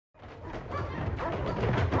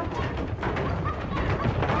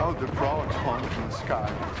falling from the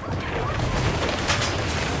sky.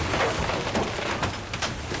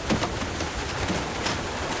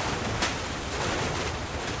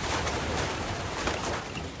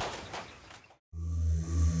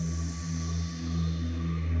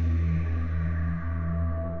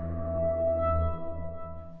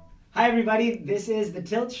 Hi everybody, this is The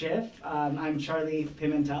Tilt Shift. I'm Charlie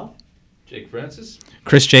Pimentel. Jake Francis.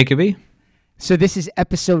 Chris Jacoby. So this is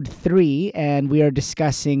episode 3, and we are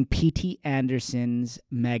discussing P.T. Anderson's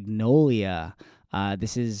Magnolia.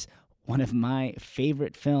 This is one of my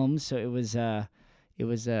favorite films, so it was a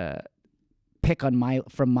pick on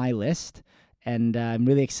from my list, and I'm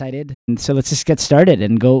really excited. And so let's just get started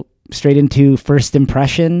and go straight into first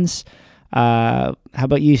impressions. How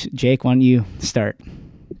about you, Jake? Why don't you start?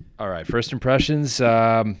 All right, first impressions.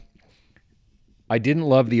 I didn't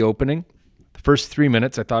love the opening. The first 3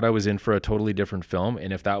 minutes, I thought I was in for a totally different film,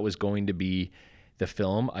 and if that was going to be the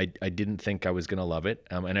film, I didn't think I was going to love it,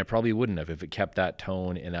 and I probably wouldn't have if it kept that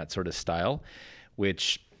tone and that sort of style,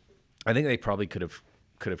 which I think they probably could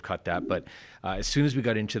have cut that. But as soon as we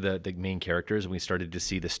got into the main characters and we started to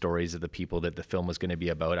see the stories of the people that the film was going to be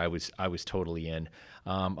about, I was totally in.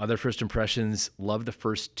 Other first impressions, loved the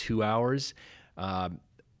first 2 hours.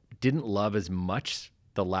 Didn't love as much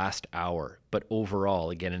the last hour, but overall,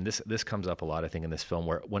 again, and this comes up a lot, I think, in this film,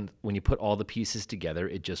 where when you put all the pieces together,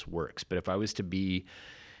 it just works. But if I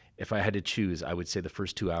had to choose, I would say the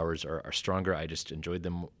first 2 hours are stronger. I just enjoyed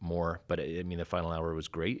them more. But I mean, the final hour was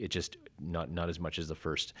great. It just not as much as the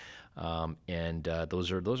first. Those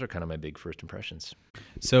are kind of my big first impressions.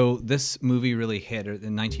 So this movie really hit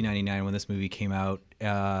in 1999 when this movie came out.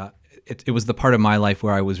 It was the part of my life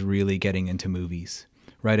where I was really getting into movies.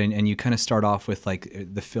 Right, and you kind of start off with like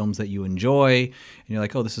the films that you enjoy, and you're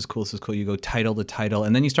like, oh, this is cool. You go title to title,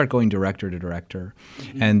 and then you start going director to director,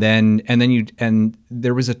 mm-hmm. and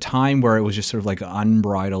there was a time where it was just sort of like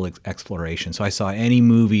unbridled exploration. So I saw any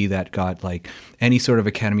movie that got like any sort of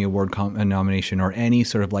Academy Award nomination or any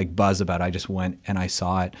sort of like buzz about it, I just went and I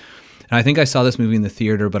saw it. And I think I saw this movie in the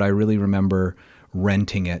theater, but I really remember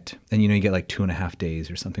renting it, and you get like 2.5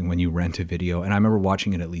 days or something when you rent a video, and I remember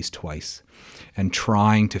watching it at least twice and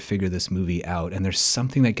trying to figure this movie out. And there's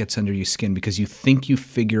something that gets under your skin because you think you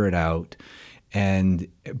figure it out,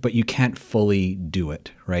 but you can't fully do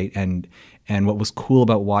it, right? And what was cool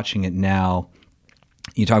about watching it now,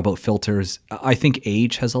 you talk about filters, I think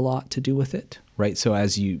age has a lot to do with it, right? So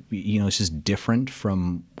as it's just different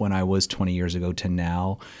from when I was 20 years ago to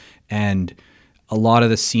now. And a lot of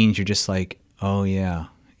the scenes you're just like, oh yeah,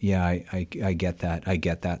 I get that. I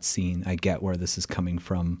get that scene. I get where this is coming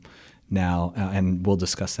from now, and we'll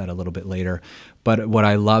discuss that a little bit later. But what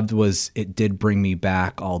I loved was it did bring me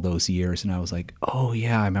back all those years, and I was like, oh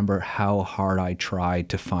yeah, I remember how hard I tried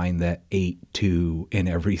to find the 8-2 in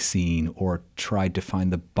every scene, or tried to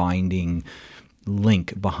find the binding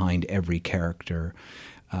link behind every character.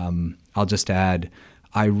 I'll just add,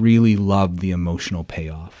 I really loved the emotional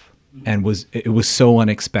payoff. And it was so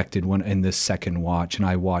unexpected when in this second watch, and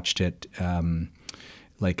I watched it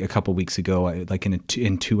like a couple weeks ago, like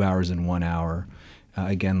in 2 hours and 1 hour.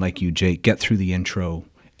 Again, like you, Jake, get through the intro,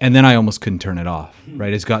 and then I almost couldn't turn it off.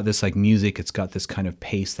 Right? It's got this like music, it's got this kind of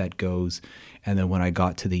pace that goes, and then when I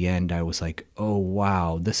got to the end, I was like, oh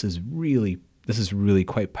wow, this is really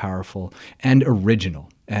quite powerful and original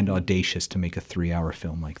and audacious to make a 3-hour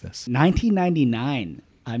film like this. 1999.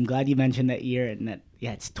 I'm glad you mentioned that year, and that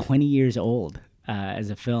it's 20 years old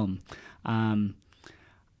as a film.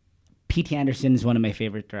 P.T. Anderson is one of my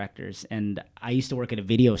favorite directors, and I used to work at a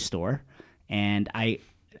video store, and I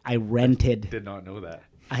rented. Did not know that.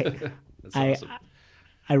 That's awesome.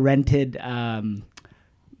 I rented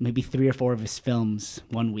maybe 3 or 4 of his films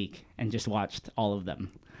one week and just watched all of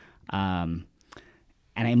them. And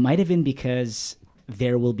it might have been because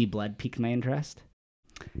There Will Be Blood piqued my interest.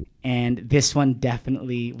 And this one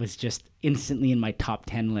definitely was just instantly in my top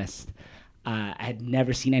 10 list. I had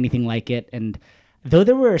never seen anything like it. And though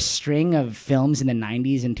there were a string of films in the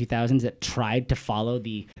 90s and 2000s that tried to follow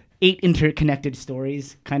the 8 interconnected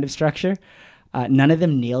stories kind of structure, none of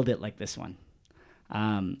them nailed it like this one.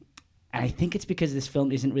 And I think it's because this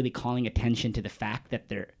film isn't really calling attention to the fact that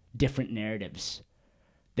they're different narratives.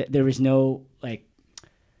 That there was no like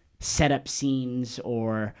setup scenes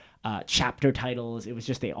or chapter titles. It was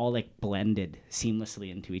just they all like blended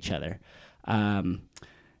seamlessly into each other, and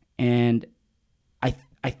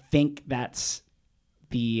I think that's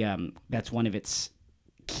one of its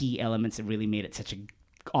key elements that really made it such an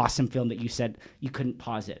awesome film that you said you couldn't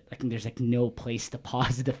pause it. Like there's like no place to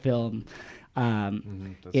pause the film.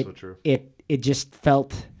 That's so true. It just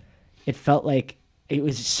felt like it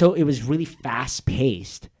was really fast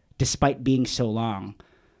paced despite being so long,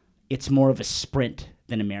 it's more of a sprint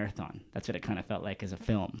than a marathon. That's what it kind of felt like as a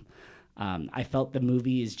film. I felt the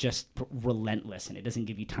movie is just relentless, and it doesn't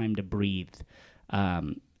give you time to breathe.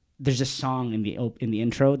 There's a song in the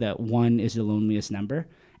intro that "One is the Loneliest Number,"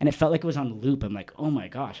 and it felt like it was on loop. I'm like, oh my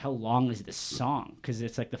gosh, how long is this song? Because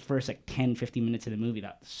it's like the first 10, 15 minutes of the movie,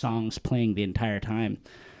 that song's playing the entire time.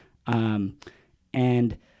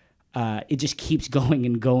 And it just keeps going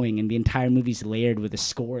and going, and the entire movie's layered with a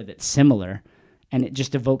score that's similar, and it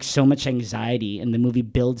just evokes so much anxiety, and the movie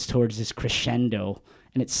builds towards this crescendo,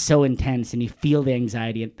 and it's so intense, and you feel the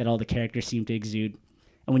anxiety that all the characters seem to exude.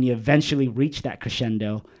 And when you eventually reach that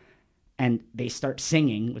crescendo and they start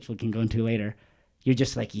singing, which we can go into later, you're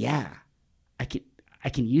just like, yeah, I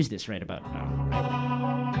can use this right about now.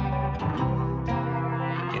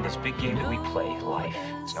 In this big game that we play, life,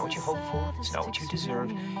 it's not what you hope for, it's not what you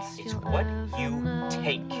deserve, it's what you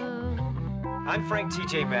take. I'm Frank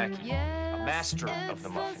T.J. Mackey, a master of the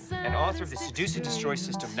muffin, and author of the Seduce and Destroy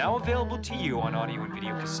system, now available to you on audio and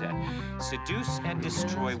video cassette. Seduce and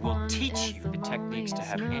Destroy will teach you the techniques to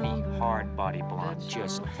have any hard-body blonde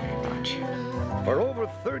just punch. For over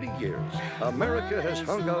 30 years, America has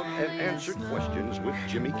hung out and answered questions with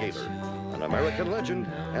Jimmy Gator. An American legend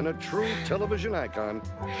and a true television icon,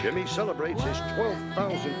 Jimmy celebrates his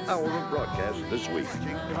 12,000th hour of broadcast this week.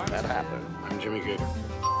 That happened. I'm Jimmy Gator.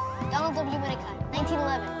 Donald W. Winnicott,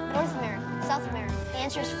 1911, North America, South America. The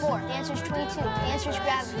answer is 4. The answer is 22. The answer is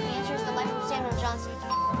gravity. The answer is the life of Samuel Johnson.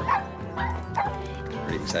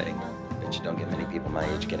 Pretty exciting. Bet you don't get many people my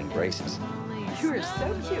age getting braces. You were so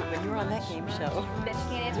cute when you were on that game show. Bet you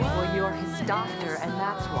can't answer. Well, you're his doctor, and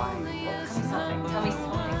that's why. Well, tell me something. Tell me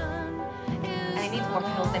something. And he needs more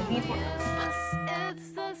pills, and he needs more pills.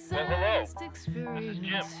 Well, hello. This is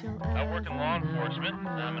Jim. I work in law enforcement.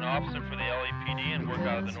 I'm an officer for the LAPD and work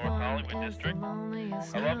out of the North Hollywood district.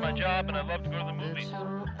 I love my job and I love to go to the movies.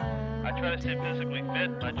 I try to stay physically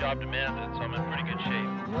fit. My job demands it, so I'm in pretty good shape.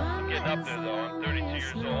 I'm getting up there, though. I'm 32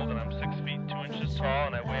 years old and I'm 6 feet 2 inches tall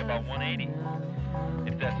and I weigh about 180.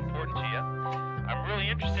 If that's important to you. I'm really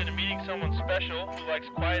interested in meeting someone special who likes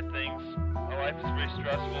quiet things. My life is very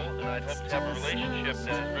stressful, and I'd hope to have a relationship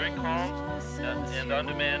that is very calm and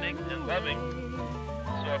undemanding and loving.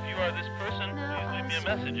 So if you are this person, please leave me a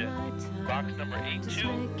message at box number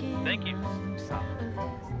 82. Thank you.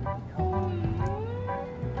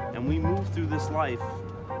 And we move through this life,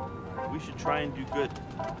 we should try and do good.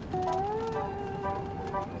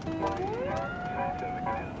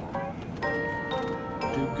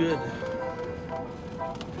 Do good.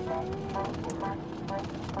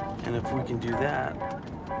 And if we can do that,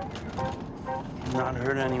 not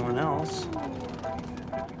hurt anyone else,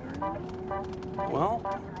 well,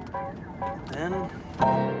 then...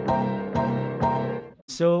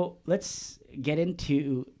 So let's get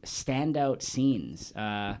into standout scenes.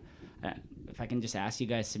 If I can just ask you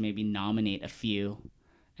guys to maybe nominate a few,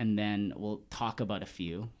 and then we'll talk about a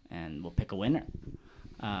few, and we'll pick a winner.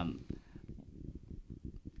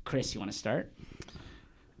 Chris, you want to start?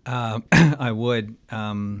 I would.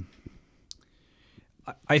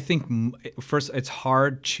 I think first it's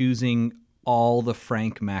hard choosing all the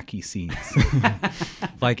Frank Mackey scenes,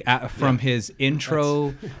 like from his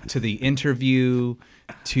intro to the interview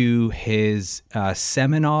to his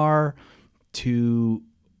seminar to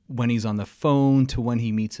when he's on the phone to when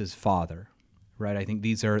he meets his father. Right. I think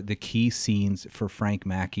these are the key scenes for Frank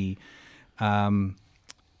Mackey.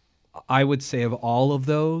 I would say of all of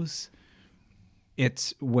those,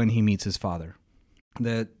 it's when he meets his father.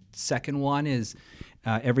 The second one is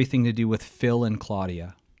everything to do with Phil and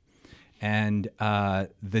Claudia. And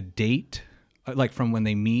the date, like from when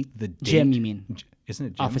they meet, the date. Jim, you mean? Isn't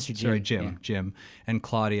it Jim? Officer Jim. Sorry, Jim. Yeah. Jim and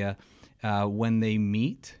Claudia. When they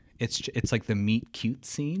meet, it's like the meet cute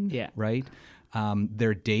scene, Yeah. right?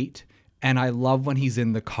 Their date. And I love when he's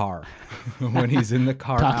in the car, when he's in the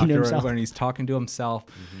car Talking to after, himself. when he's talking to himself.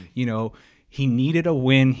 You know, he needed a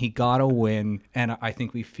win, he got a win, and I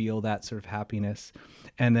think we feel that sort of happiness.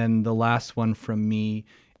 And then the last one from me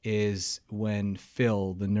is when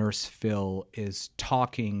Phil, the nurse Phil, is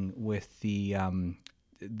talking with the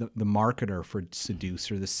marketer for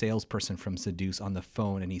Seduce, or the salesperson from Seduce, on the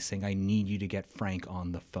phone, and he's saying, "I need you to get Frank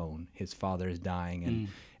on the phone. His father is dying,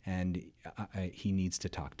 and he needs to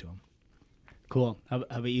talk to him." Cool. How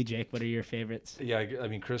about you, Jake? What are your favorites? Yeah, I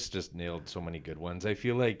mean, Chris just nailed so many good ones. I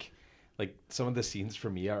feel like some of the scenes for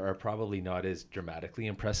me are probably not as dramatically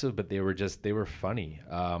impressive, but they were funny.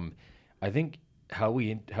 I think how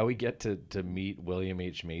we get to meet William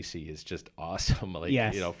H. Macy is just awesome. Like,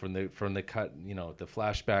 yes. You know, from the cut, you know, the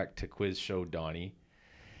flashback to Quiz Show Donnie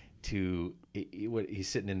to he's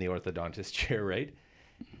sitting in the orthodontist chair, right?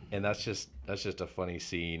 And that's just a funny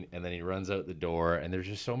scene. And then he runs out the door, and there's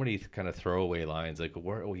just so many kind of throwaway lines like,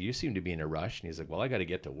 "Well, you seem to be in a rush." And he's like, "Well, I got to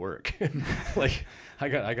get to work. Like, I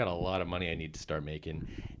got a lot of money I need to start making."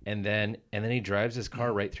 And then he drives his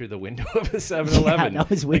car right through the window of a 7-Eleven. Yeah, that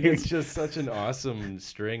was Like, weird. it's just such an awesome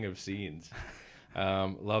string of scenes.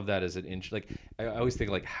 Love that as an like I always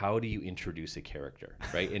think like, how do you introduce a character,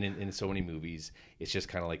 right? And in so many movies it's just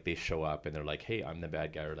kind of like they show up and they're like, hey, I'm the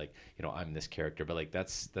bad guy, or like, you know, I'm this character. But like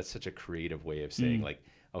that's such a creative way of saying like,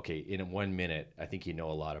 okay, in 1 minute I think you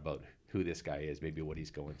know a lot about who this guy is, maybe what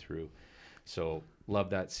he's going through. So love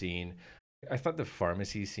that scene. I thought the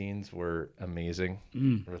pharmacy scenes were amazing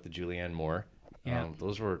with the Julianne Moore. Yeah.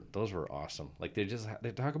 Those were awesome. Like they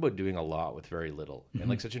talk about doing a lot with very little, and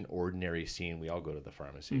like such an ordinary scene. We all go to the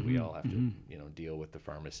pharmacy. We all have to, you know, deal with the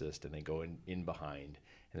pharmacist, and they go in behind.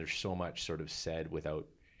 And there's so much sort of said without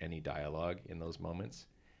any dialogue in those moments.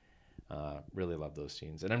 Really love those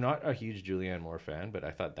scenes. And I'm not a huge Julianne Moore fan, but I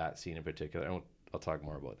thought that scene in particular. I'll talk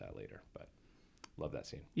more about that later. But love that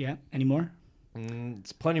scene. Yeah. Any more?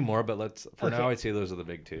 It's plenty more, but now I'd say those are the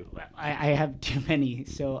big two. I have too many,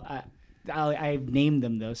 so I've named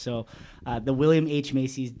them though. So the William H.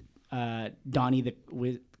 Macy's Donnie the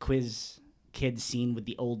quiz kid scene with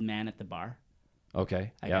the old man at the bar.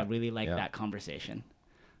 Okay. I really like that conversation.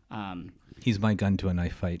 He's my gun to a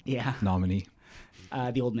knife fight nominee.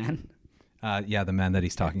 The old man. The man that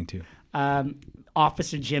he's talking to.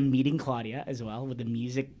 Officer Jim meeting Claudia as well with the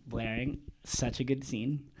music blaring. Such a good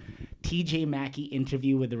scene. TJ Mackey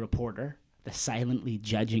interview with the reporter. The silently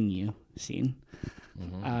judging you scene.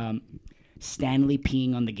 Stanley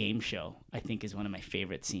peeing on the game show, I think, is one of my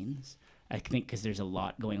favorite scenes. I think because there's a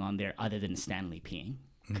lot going on there other than Stanley peeing,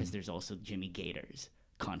 because there's also Jimmy Gator's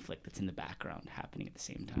conflict that's in the background happening at the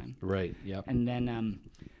same time. Right, yep. And then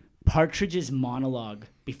Partridge's monologue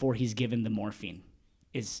before he's given the morphine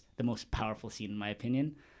is the most powerful scene, in my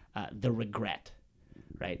opinion. The regret,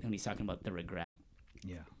 right? When he's talking about the regret.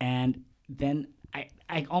 Yeah. And then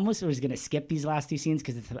I almost was going to skip these last two scenes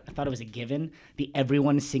because I thought it was a given. The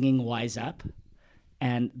everyone singing Wise Up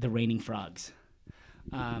and the raining frogs.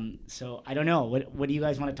 So I don't know. What do you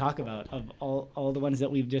guys want to talk about of all the ones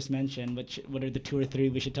that we've just mentioned? What are the two or three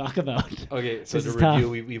we should talk about? Okay, so to review,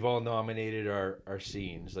 we've all nominated our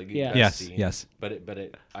scenes. Like best scene. Yes.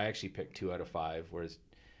 But I actually picked 2 out of 5, whereas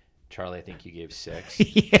Charlie, I think you gave 6.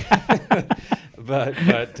 Yeah. but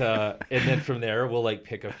and then from there we'll like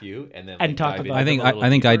pick a few and then like, talk dive about. I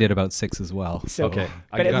think I did about 6 as well. So, okay,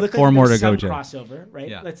 but I got look 4 like more to some go, Jim. Crossover, right?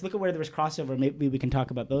 Yeah. Let's look at where there was crossover. Maybe we can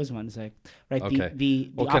talk about those ones, like right. Okay. The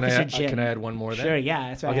well, Officer Jim. can I add one more then? Sure. Yeah.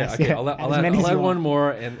 That's what I asked. Okay. I'll As many as add you one want.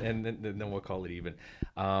 more and then we'll call it even.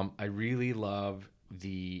 I really love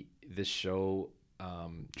this show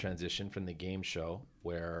transition from the game show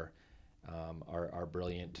where our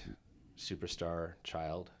brilliant superstar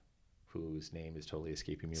child, whose name is totally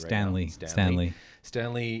escaping me right now.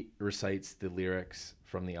 Stanley recites the lyrics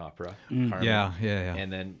from the opera. Carmen, Yeah.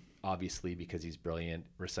 And then obviously because he's brilliant,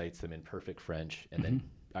 recites them in perfect French and then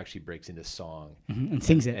actually breaks into song and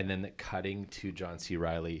sings it. And then cutting to John C.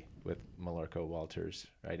 Reilly with Malarco Walters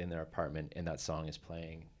right in their apartment, and that song is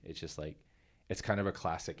playing. It's just like, it's kind of a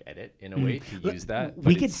classic edit in a way to use that.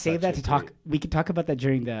 We could save that to talk. We could talk about that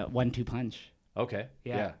during the 1-2 punch. Okay.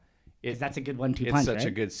 Yeah. Because that's a good 1-2 punch. It's such right?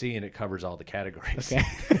 a good scene. It covers all the categories.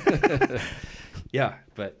 Okay. Yeah,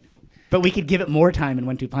 but we could give it more time in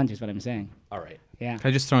 1-2 punch. Is what I'm saying. all right. Yeah. Can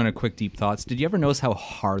I just throw in a quick deep thoughts? Did you ever notice how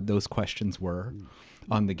hard those questions were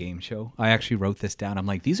on the game show? I actually wrote this down. I'm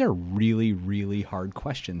like, these are really, really hard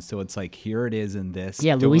questions. So it's like, here it is in this.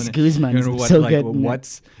 Yeah, Luis Guzman is so good.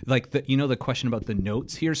 What's like the question about the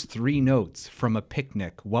notes? Here's 3 notes from a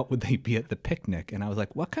picnic. What would they be at the picnic? And I was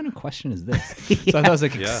like, what kind of question is this? So I thought it was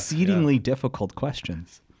like exceedingly difficult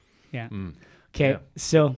questions. Yeah. Okay.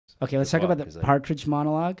 So let's talk about the Partridge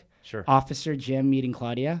monologue. Sure. Officer Jim meeting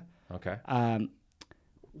Claudia. Okay.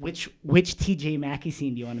 Which TJ Mackey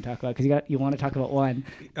scene do you want to talk about? Because you want to talk about one.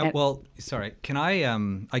 Well, sorry. Can I?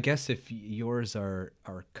 I guess if yours are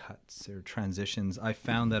cuts or transitions, I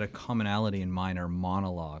found that a commonality in mine are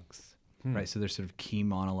monologues, right? So there's sort of key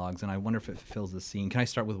monologues, and I wonder if it fulfills the scene. Can I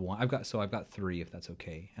start with one? I've got 3, if that's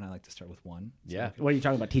okay, and I like to start with one. Yeah. What are you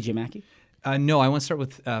talking about, TJ Mackey? No, I want to start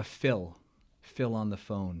with Phil. Phil on the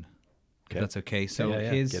phone. Okay. If that's okay. So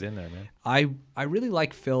get in there, man. I really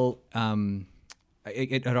like Phil.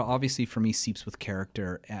 It obviously for me seeps with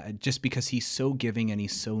character, just because he's so giving and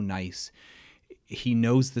he's so nice. He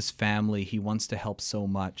knows this family. He wants to help so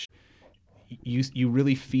much. You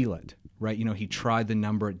really feel it, right? You know, he tried the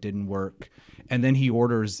number, it didn't work, and then he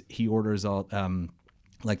orders all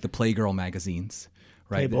like the Playgirl magazines,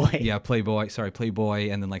 right? Playboy. Playboy,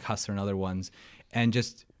 and then like Hustler and other ones, and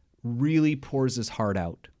just really pours his heart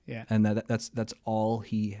out. Yeah. And that's all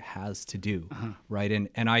he has to do, right?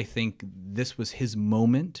 And I think this was his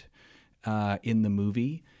moment in the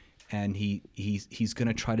movie, and he's going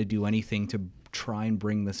to try to do anything to try and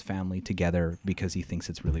bring this family together because he thinks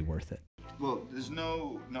it's really worth it. Well, there's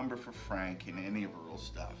no number for Frank in any of Earl's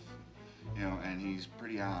stuff, you know, and he's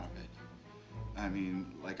pretty out of it. I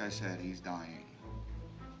mean, like I said, he's dying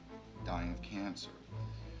of cancer.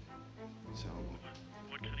 So.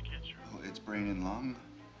 What kind of cancer? Well, it's brain and lung.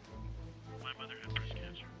 My mother had breast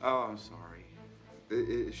cancer. Oh, I'm sorry.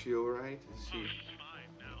 Is she all right? Is she? Oh, she's fine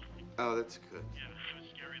now. Oh, that's good. Yeah, it was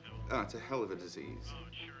scary though. Oh, it's a hell of a disease. Oh,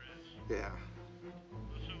 it sure is. Yeah.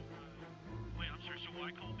 So, wait, I'm sorry, so why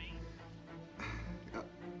call me?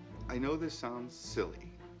 I know this sounds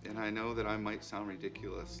silly, and I know that I might sound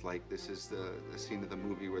ridiculous, like this is the scene of the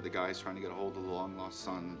movie where the guy's trying to get a hold of the long-lost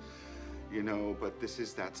son, you know, but this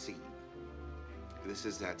is that scene. This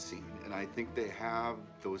is that scene, and I think they have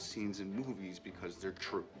those scenes in movies because they're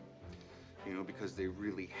true, you know, because they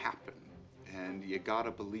really happen, and you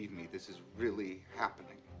gotta believe me, this is really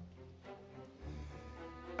happening.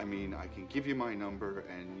 I mean, I can give you my number,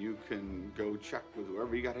 and you can go check with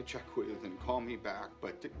whoever you gotta check with and call me back,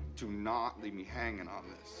 but do not leave me hanging on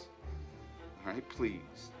this, all right,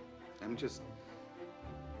 please.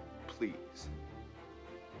 Please.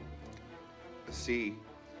 See,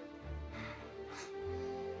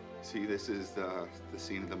 this is the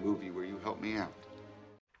scene of the movie where you help me out.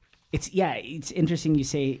 It's interesting you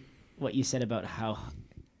say what you said about how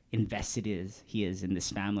invested he is in this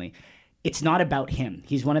family. It's not about him.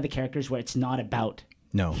 He's one of the characters where it's not about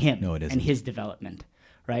him it isn't. and his development,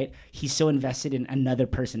 right? He's so invested in another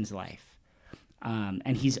person's life,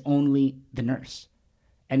 and he's only the nurse.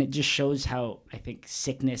 And it just shows how, I think,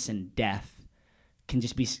 sickness and death can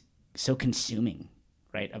just be so consuming,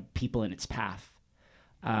 right, of people in its path.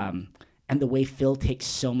 And the way Phil takes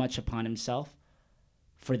so much upon himself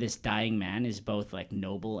for this dying man is both like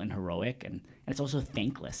noble and heroic, and it's also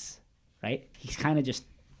thankless, right? He's kind of just,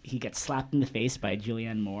 he gets slapped in the face by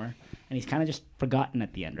Julianne Moore, and he's kind of just forgotten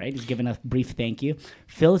at the end, right? He's given a brief thank you.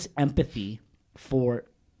 Phil's empathy for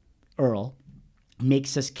Earl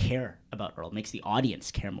makes us care about Earl, makes the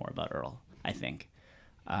audience care more about Earl, I think.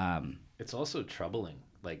 It's also troubling,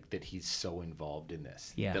 like, that he's so involved in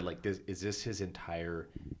this. Yeah. That, like, is this his entire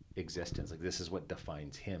existence? Like, this is what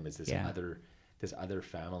defines him. Is this other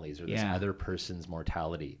families or this other person's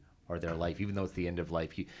mortality or their life, even though it's the end of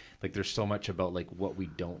life? There's so much about, like, what we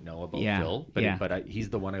don't know about Phil, but he's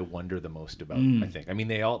the one I wonder the most about, I think. I mean,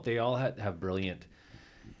 they all have brilliant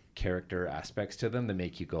character aspects to them that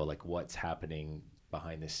make you go, like, what's happening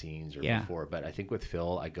behind the scenes or before? But I think with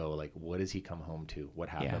Phil, I go, like, what does he come home to? What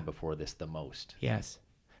happened before this the most? Yes.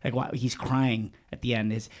 Like, wow, he's crying at the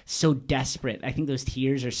end is so desperate. I think those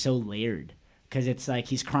tears are so layered because it's like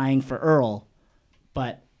he's crying for Earl,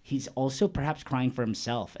 but he's also perhaps crying for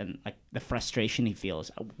himself and, like, the frustration he feels.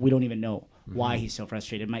 We don't even know why he's so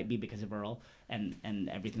frustrated. It might be because of Earl and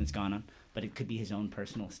everything that's gone on, but it could be his own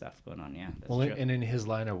personal stuff going on. Yeah. That's true. And in his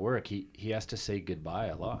line of work, he has to say goodbye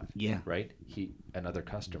a lot. Yeah. Right? Another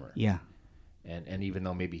customer. Yeah. And even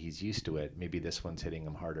though maybe he's used to it, maybe this one's hitting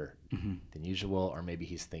him harder than usual, or maybe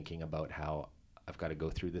he's thinking about how I've got to go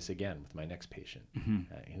through this again with my next patient.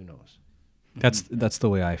 Who knows? That's the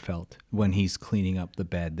way I felt when he's cleaning up the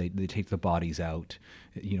bed. They take the bodies out,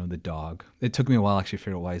 you know, the dog. It took me a while actually to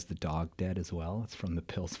figure out why is the dog dead as well. It's from the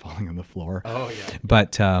pills falling on the floor. Oh yeah.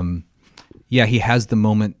 But he has the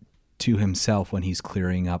moment to himself when he's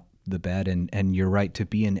clearing up the bed, and you're right, to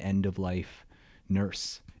be an end of life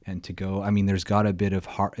nurse and to go. I mean, there's got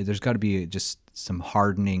to be just some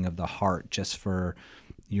hardening of the heart just for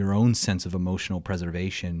your own sense of emotional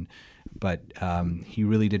preservation. But he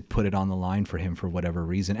really did put it on the line for him for whatever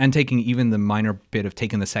reason, and taking even the minor bit of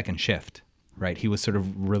taking the second shift, right? He was sort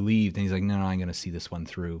of relieved, and he's like, no, I'm going to see this one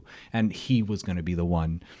through. And he was going to be the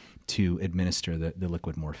one to administer the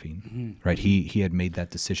liquid morphine, right? He had made that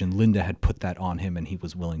decision. Linda had put that on him, and he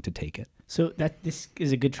was willing to take it. So this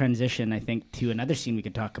is a good transition, I think, to another scene we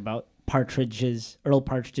could talk about, Earl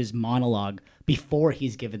Partridge's monologue before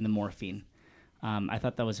he's given the morphine. I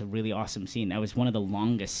thought that was a really awesome scene. That was one of the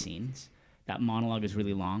longest scenes. That monologue is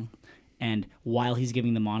really long. And while he's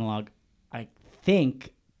giving the monologue, I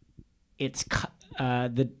think it's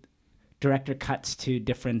the director cuts to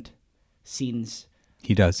different scenes.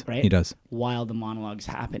 He does. Right? He does. While the monologue's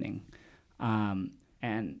happening.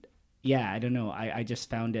 And yeah, I don't know. I just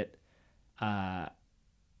found it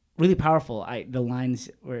really powerful. The lines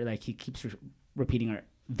where, like, he keeps repeating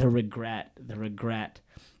the regret.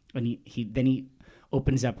 And he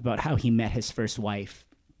opens up about how he met his first wife,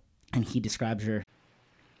 and he describes her.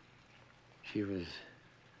 She was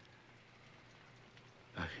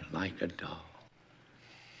like a doll.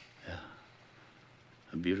 Yeah.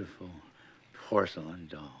 A beautiful porcelain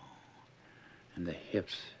doll. And the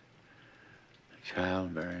hips, the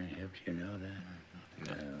childbearing hips, you know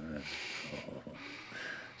that?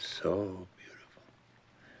 So beautiful.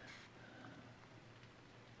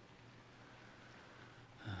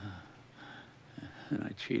 And I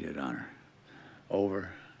cheated on her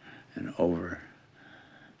over and over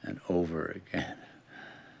and over again.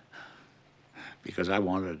 Because I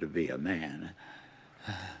wanted to be a man,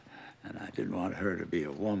 and I didn't want her to be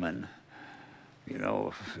a woman, you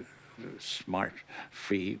know, a smart,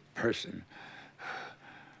 free person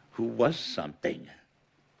who was something.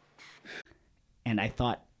 And I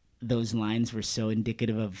thought those lines were so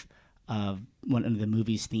indicative of one of the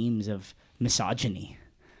movie's themes of misogyny,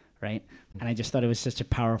 right? And I just thought it was such a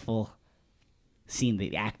powerful scene.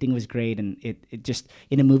 The acting was great, and it just,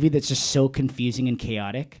 in a movie that's just so confusing and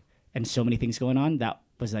chaotic and so many things going on, that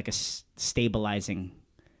was like a stabilizing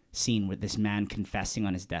scene with this man confessing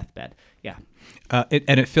on his deathbed. Yeah. And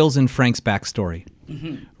it fills in Frank's backstory,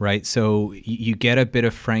 right? So you get a bit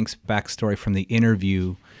of Frank's backstory from the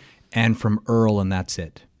interview and from Earl, and that's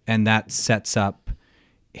it. And that sets up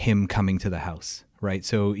him coming to the house, right?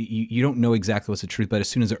 So you don't know exactly what's the truth, but as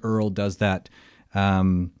soon as Earl does that,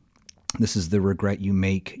 this is the regret you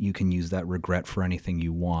make. You can use that regret for anything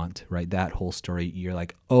you want, right? That whole story, you're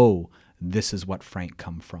like, oh, this is what Frank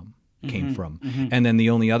came from. And then the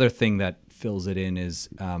only other thing that fills it in is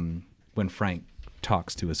when Frank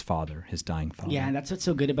talks to his father, his dying father. Yeah, and that's what's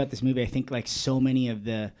so good about this movie. I think like so many of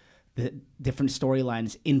the different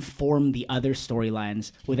storylines inform the other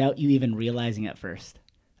storylines without you even realizing at first.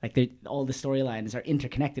 Like all the storylines are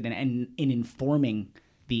interconnected and in informing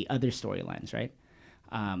the other storylines, right?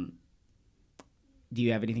 Do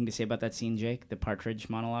you have anything to say about that scene, Jake? The Partridge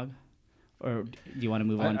monologue, or do you want to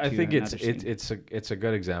move on? I think another it's a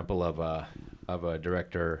good example of a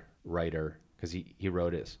director writer, because he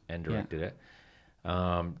wrote it and directed it.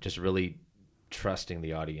 Just really trusting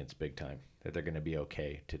the audience big time that they're going to be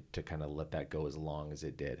okay to kind of let that go as long as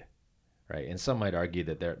it did, right? And some might argue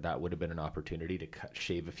that that would have been an opportunity to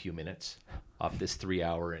shave a few minutes off this 3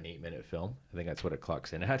 hour and 8 minute film. I think that's what it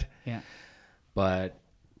clocks in at. Yeah, but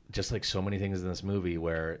just like so many things in this movie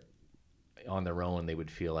where on their own they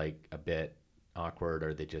would feel like a bit awkward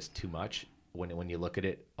or they just too much, when you look at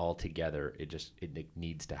it all together, it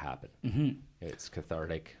needs to happen. It's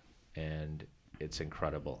cathartic and it's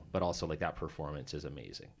incredible, but also like that performance is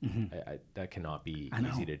amazing. That cannot be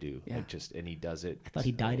easy to do. Yeah. And he does it. I thought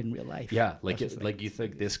he died in real life. Yeah, like you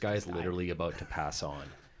think this guy's literally about to pass on.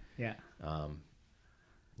 Yeah.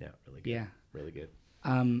 Yeah, really good. Yeah, really good.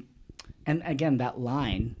 And again, that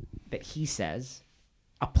line that he says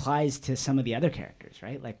applies to some of the other characters,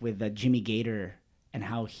 right? Like with Jimmy Gator and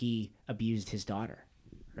how he abused his daughter,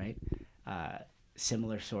 right?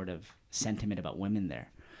 Similar sort of sentiment about women there.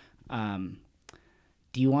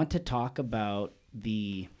 Do you want to talk about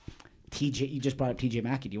the TJ? You just brought up TJ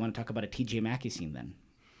Mackey. Do you want to talk about a TJ Mackey scene then?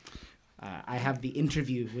 I have the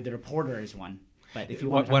interview with the reporter as one, but if you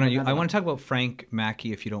want, I want to talk about Frank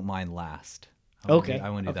Mackey, if you don't mind, last. I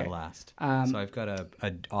want to do that last. So I've got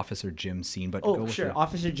a Officer Jim scene, but go with it.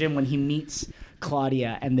 Officer Jim when he meets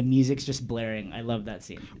Claudia and the music's just blaring. I love that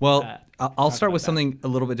scene. Well, I'll start with something a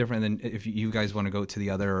little bit different than if you guys want to go to the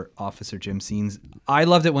other Officer Jim scenes. I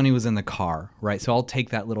loved it when he was in the car, right? So I'll take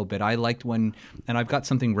that little bit. I liked when, and I've got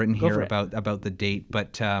something written here about the date,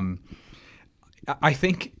 but I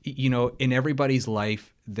think, in everybody's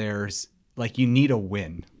life, there's like, you need a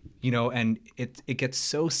win. And it gets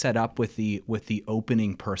so set up with the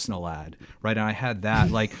opening personal ad, right? And I had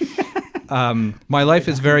that like, my life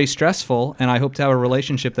is very stressful, and I hope to have a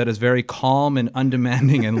relationship that is very calm and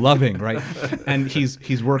undemanding and loving, right? And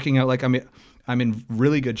he's working out like I'm in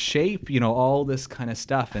really good shape, all this kind of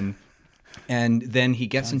stuff, and then he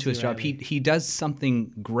gets into his job. He does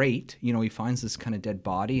something great. He finds this kind of dead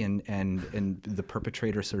body and the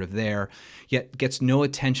perpetrator sort of there, yet gets no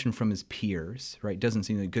attention from his peers, right? Doesn't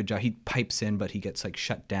seem like a good job. He pipes in, but he gets like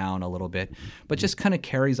shut down a little bit, but just kind of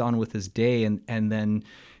carries on with his day. And then,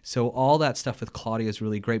 so all that stuff with Claudia is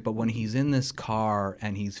really great. But when he's in this car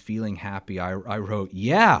and he's feeling happy, I wrote,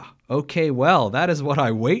 yeah, okay, well, that is what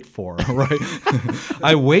I wait for, right?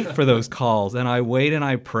 I wait for those calls, and I wait and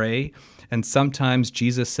I pray. And sometimes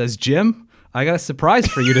Jesus says, Jim, I got a surprise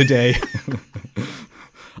for you today.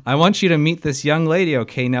 I want you to meet this young lady,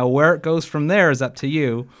 okay? Now, where it goes from there is up to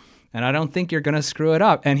you, and I don't think you're going to screw it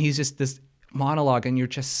up. And he's just this monologue, and you're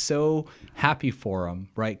just so happy for him,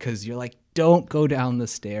 right? Because you're like, don't go down the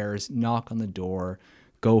stairs, knock on the door,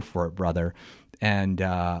 go for it, brother. And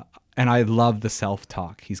I love the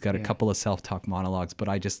self-talk. He's got a couple of self-talk monologues, but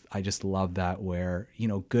I just love that where,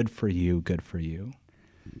 good for you, good for you.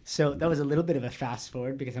 So that was a little bit of a fast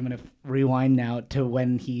forward because I'm going to rewind now to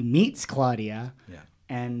when he meets Claudia. Yeah.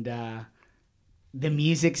 And the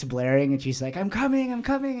music's blaring and she's like, I'm coming.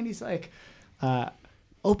 And he's like,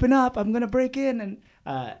 open up, I'm going to break in. And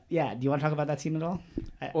do you want to talk about that scene at all?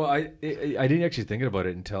 Well, I didn't actually think about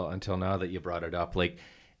it until now that you brought it up. Like,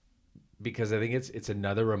 because I think it's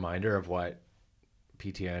another reminder of what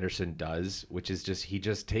P.T. Anderson does, which is he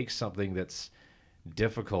just takes something that's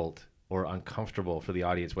difficult or uncomfortable for the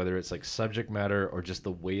audience, whether it's like subject matter or just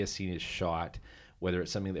the way a scene is shot, whether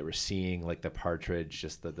it's something that we're seeing like the partridge,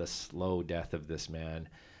 just the slow death of this man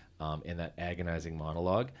in that agonizing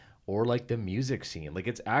monologue, or like the music scene. Like,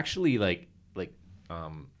 it's actually like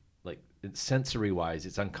sensory wise,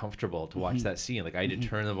 it's uncomfortable to watch that scene. Like, I had to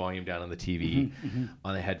turn the volume down on the TV,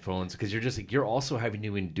 on the headphones, because you're just like, you're also having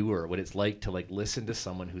to endure what it's like to like listen to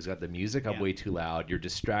someone who's got the music up way too loud. You're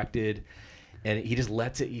distracted, and he just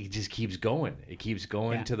lets it. He just keeps going. It keeps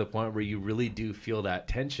going to the point where you really do feel that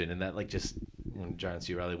tension, and that like just when John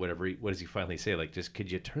C. Reilly, whatever, what does he finally say? Like, just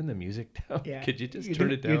could you turn the music down? Yeah. Could you just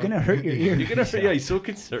turn it down? You're gonna hurt your ears. You're gonna hurt. Yeah, he's so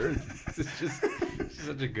concerned. He's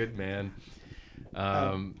such a good man.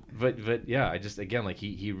 But yeah, I just, again, like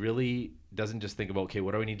he really doesn't just think about, okay,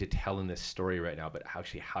 what do I need to tell in this story right now, but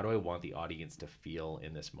actually, how do I want the audience to feel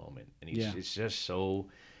in this moment? And it's just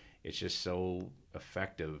so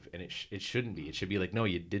effective, and it shouldn't be. It should be like, no,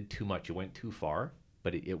 you did too much, you went too far,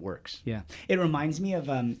 but it works. Yeah, it reminds me of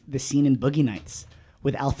the scene in Boogie Nights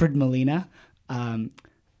with Alfred Molina.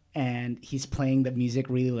 And he's playing the music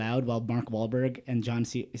really loud while Mark Wahlberg and John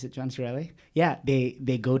C. Reilly? Yeah,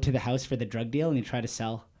 they go to the house for the drug deal and they try to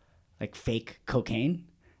sell like fake cocaine.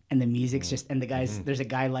 And the music's just, and the guys, there's a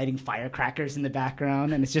guy lighting firecrackers in the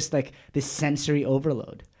background, and it's just like this sensory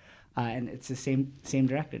overload. And it's the same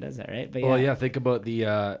director does that, right? But well, yeah. Think about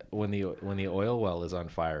the when the oil well is on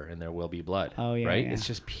fire and there will be blood. Oh yeah, right. Yeah. It's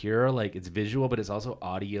just pure, like, it's visual, but it's also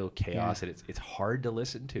audio chaos, and it's hard to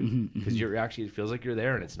listen to because you're actually, it feels like you're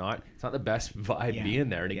there, and it's not the best vibe being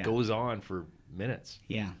there, and it goes on for minutes.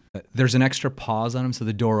 Yeah. There's an extra pause on him, so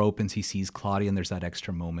the door opens, he sees Claudia, and there's that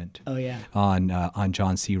extra moment. Oh yeah. On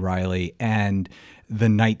John C. Reilly, and the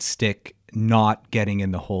nightstick not getting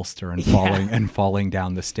in the holster and falling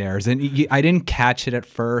down the stairs. And I didn't catch it at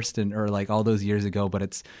first, or like all those years ago, but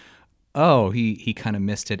it's, he kind of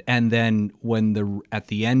missed it. And then when at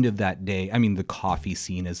the end of that day, I mean, the coffee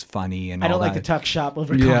scene is funny, and I don't like to talk shop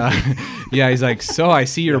over coffee. Yeah, he's like, so I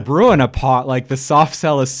see you're brewing a pot. Like, the soft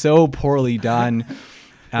sell is so poorly done.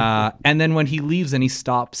 And then when he leaves and he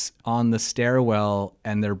stops on the stairwell,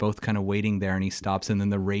 and they're both kind of waiting there, and he stops, and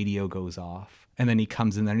then the radio goes off. And then he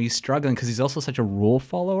comes in there and he's struggling because he's also such a rule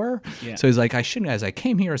follower. Yeah. So he's like, I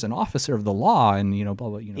came here as an officer of the law, and blah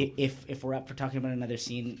blah. If we're up for talking about another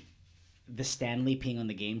scene, the Stanley peeing on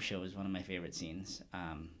the game show is one of my favorite scenes.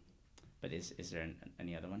 But is there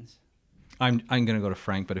any other ones? I'm gonna go to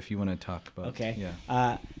Frank, but if you want to talk about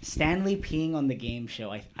Stanley peeing on the game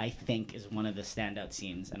show, I think is one of the standout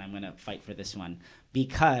scenes, and I'm gonna fight for this one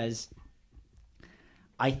because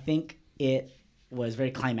I think it was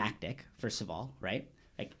very climactic, first of all, right?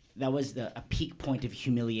 Like, that was a peak point of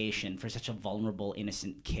humiliation for such a vulnerable,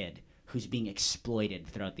 innocent kid who's being exploited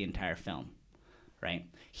throughout the entire film, right?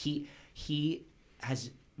 He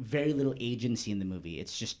has very little agency in the movie.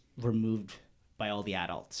 It's just removed by all the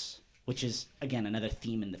adults, which is, again, another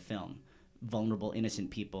theme in the film. Vulnerable, innocent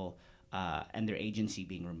people and their agency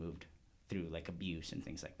being removed through, like, abuse and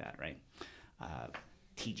things like that, right?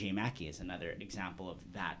 T.J. Mackey is another example of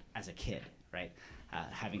that as a kid, right?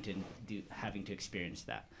 Having to experience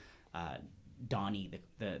that. Donnie,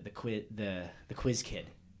 the quiz kid,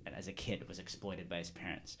 as a kid, was exploited by his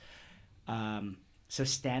parents. So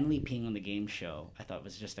Stanley peeing on the game show, I thought,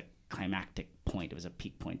 was just a climactic point. It was a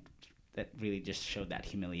peak point that really just showed that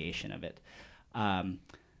humiliation of it.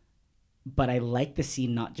 But I liked the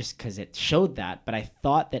scene not just because it showed that, but I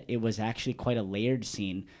thought that it was actually quite a layered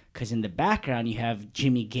scene, because in the background you have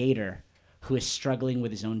Jimmy Gator, who is struggling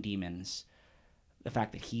with his own demons. The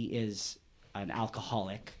fact that he is an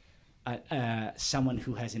alcoholic, someone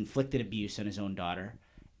who has inflicted abuse on his own daughter,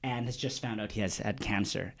 and has just found out he has had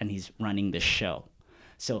cancer, and he's running this show.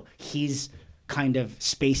 So he's kind of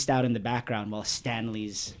spaced out in the background while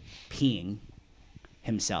Stanley's peeing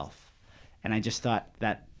himself. And I just thought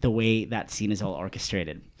that the way that scene is all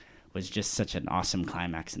orchestrated was just such an awesome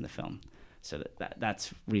climax in the film. So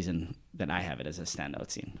that's reason that I have it as a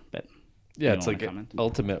standout scene. But yeah, it's like an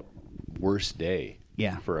ultimate worst day.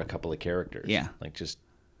 Yeah. for a couple of characters. Yeah. Like just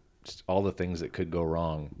all the things that could go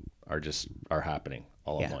wrong are happening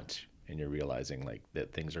all at once. And you're realizing like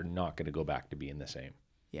that things are not going to go back to being the same.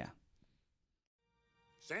 Yeah.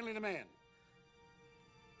 Stanley the man.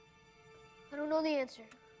 I don't know the answer.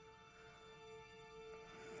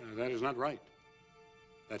 That is not right.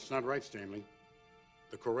 That's not right, Stanley.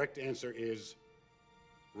 The correct answer is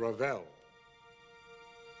Ravel.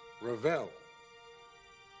 Ravel.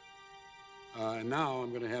 And now I'm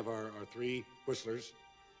going to have our three whistlers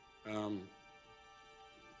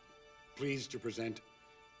pleased to present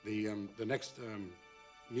the next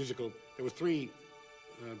musical. There were three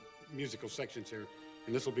musical sections here,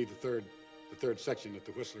 and this will be the third section at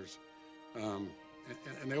the Whistlers. And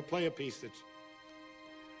they'll play a piece it's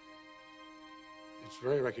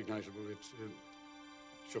very recognizable. It's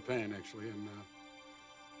Chopin, actually, and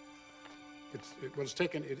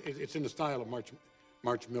it's in the style of March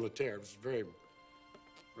Militaire. It's a very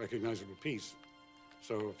recognizable piece.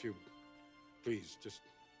 So if you please just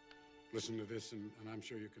listen to this, and I'm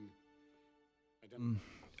sure you can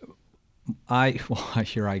identify.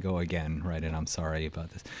 Here I go again, right? And I'm sorry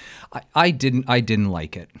about this. I didn't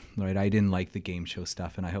like it, right? I didn't like the game show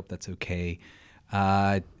stuff, and I hope that's okay.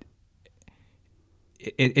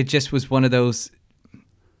 It just was one of those,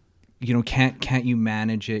 you know, can't you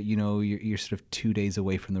manage it? You know, you're sort of 2 days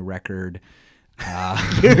away from the record.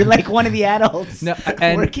 You're like one of the adults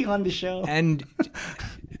working on the show. And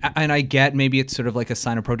I get maybe it's sort of like a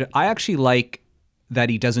sign of protest. I actually like that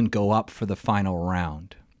he doesn't go up for the final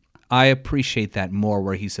round. I appreciate that more,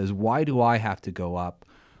 where he says, why do I have to go up?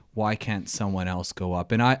 Why can't someone else go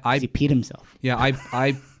up? And he peed himself. Yeah,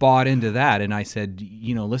 I bought into that, and I said,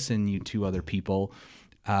 you know, listen, you two other people,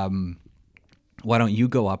 why don't you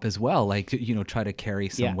go up as well? Like, you know, try to carry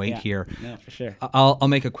some weight here. Yeah, for sure. I'll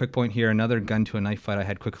make a quick point here. Another gun to a knife fight I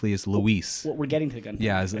had quickly is Luis. We're getting to the gun.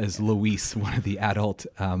 Yeah, as Luis, one of the adult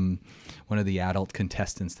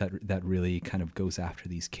contestants that really kind of goes after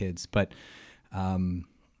these kids. But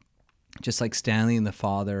just like Stanley and the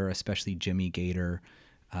father, especially Jimmy Gator,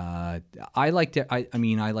 I liked it. I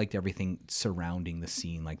mean, I liked everything surrounding the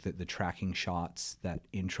scene, like the tracking shots that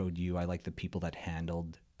introed you. I liked the people that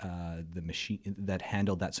handled the machine, that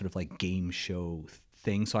handled that sort of like game show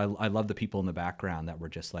thing. So I love the people in the background that were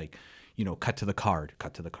just like, you know, cut to the card.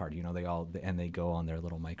 You know, they go on their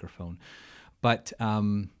little microphone. But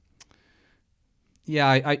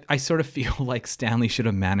yeah, I sort of feel like Stanley should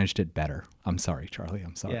have managed it better. I'm sorry, Charlie.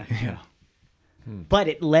 I'm sorry. Yeah. But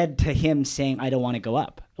it led to him saying, I don't want to go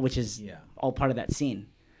up, which is all part of that scene,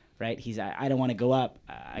 right? He's, I don't want to go up.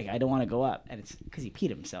 I don't want to go up. And it's because he peed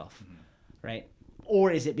himself, right? Or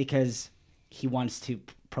is it because he wants to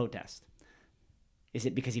protest? Is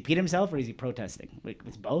it because he peed himself, or is he protesting? Like,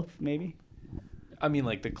 it's both, maybe? I mean,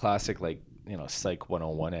 like the classic, like, you know, Psych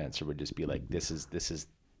 101 answer would just be like, this is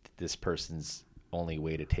this person's only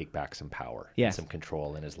way to take back some power, some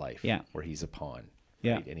control in his life, where he's a pawn,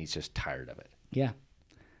 right? And he's just tired of it. Yeah.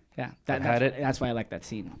 That's why I like that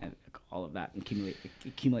scene. All of that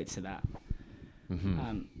accumulates to that.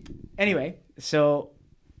 Mm-hmm. Anyway, so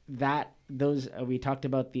we talked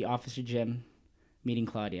about the Officer Jim meeting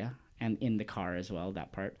Claudia, and in the car as well,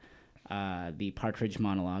 that part. The Partridge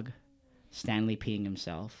monologue, Stanley peeing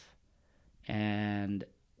himself, and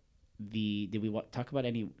did we talk about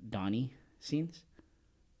any Donnie scenes?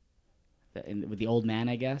 With the old man,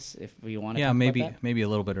 I guess, if we want to talk about that? Maybe a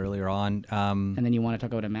little bit earlier on. And then you want to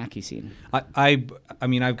talk about a Mackey scene. I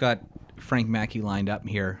mean, I've got Frank Mackey lined up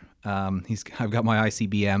here. I've got my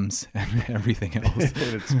ICBMs and everything else.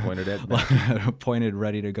 It's pointed at pointed,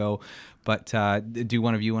 ready to go. But do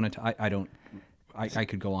one of you want to? I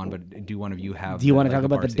could go on, but do one of you have? Do you want to talk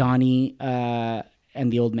about the Donnie and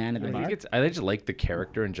the old man at the bar? I just like the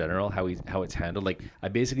character in general, how it's handled. Like, I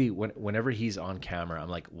basically, whenever he's on camera, I'm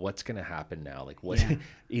like, what's gonna happen now? Like, what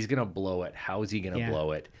he's gonna blow it? How is he gonna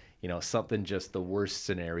blow it? You know, something, just the worst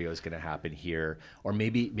scenario is gonna happen here, or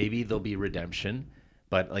maybe there'll be redemption.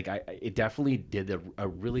 But like, it definitely did a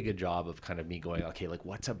really good job of kind of me going, okay, like,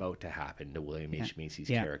 what's about to happen to William H. Macy's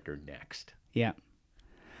character next? Yeah.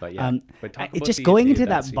 But yeah, it's just going into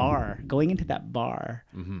that bar,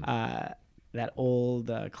 mm-hmm. That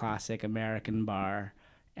old classic American bar,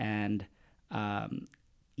 and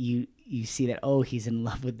you see that, oh, he's in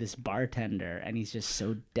love with this bartender, and he's just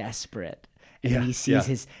so desperate, and then he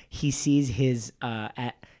sees his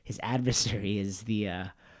adversary is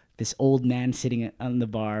this old man sitting on the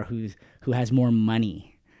bar who has more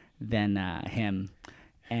money than him,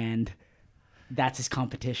 and that's his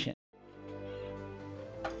competition.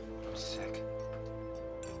 I'm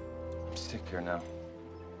sick here now.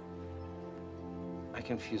 I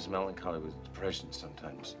confuse melancholy with depression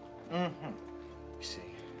sometimes. Mm-hmm. You see,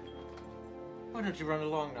 Why don't you run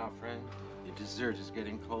along now, friend? Your dessert is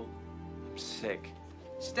getting cold. I'm sick.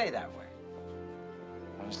 Stay that way.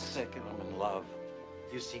 I'm sick and I'm in love.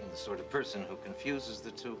 You seem the sort of person who confuses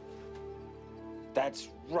the two. That's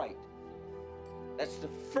right. That's the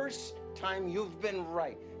first time you've been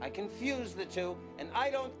right. I confuse the two, and I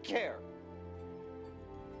don't care.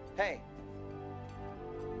 Hey.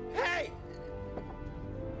 Hey!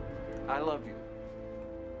 I love you.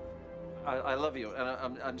 I love you,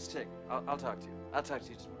 and I'm sick. I'll talk to you. I'll talk to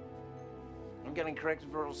you tomorrow. I'm getting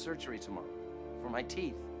corrective oral surgery tomorrow for my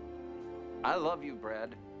teeth. I love you,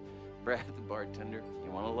 Brad. Brad, the bartender.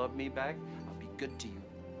 You want to love me back? I'll be good to you.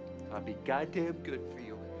 I'll be goddamn good for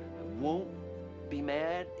you. I won't be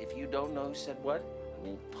mad if you don't know who said what. I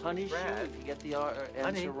won't punish Brad. you if you get the answer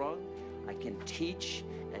Honey. wrong. I can teach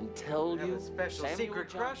and tell You have you. a special Samuel secret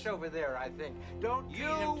Johnson. crush over there, I think. Don't treat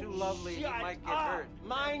him too lovely, he shut might get up. hurt.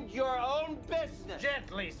 Mind your own business.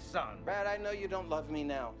 Gently, son. Brad, I know you don't love me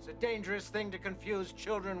now. It's a dangerous thing to confuse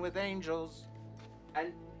children with angels.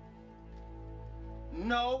 And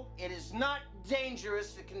no, it is not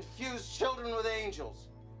dangerous to confuse children with angels.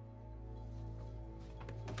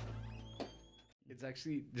 It's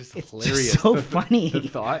actually just It's just hilarious. so the funny. The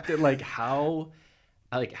thought that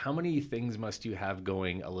how many things must you have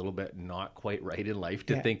going a little bit not quite right in life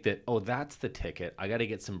to Yeah. think that, oh, that's the ticket. I got to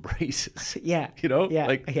get some braces. Yeah. You know, Yeah.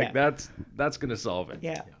 like Yeah. that's gonna solve it.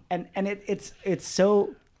 Yeah, and it's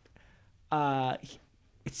so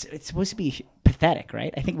it's supposed to be pathetic,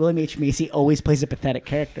 right? I think William H. Macy always plays a pathetic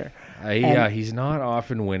character. Yeah, he's not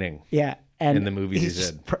often winning. Yeah, and in the movies he's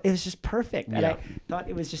in. It was just perfect, and Yeah. I thought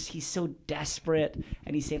it was just he's so desperate,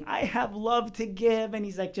 and he's saying I have love to give, and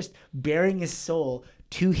he's like just bearing his soul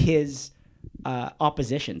to his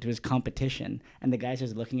opposition, to his competition, and the guys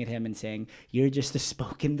just looking at him and saying, "You're just a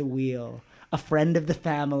spoke in the wheel, a friend of the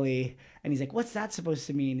family," and he's like, "What's that supposed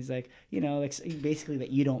to mean?" He's like, like basically that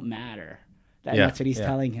you don't matter. That's what he's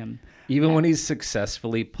telling him. Even when he's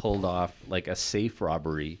successfully pulled off like a safe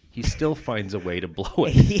robbery, he still finds a way to blow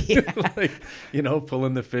it. Like,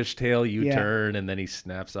 pulling the fishtail U-turn, and then he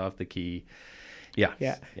snaps off the key.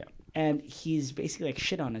 Yeah. And he's basically like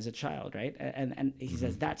shit on as a child, right? And he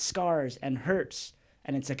says that scars and hurts.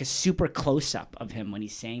 And it's like a super close-up of him when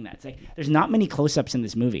he's saying that. It's like there's not many close-ups in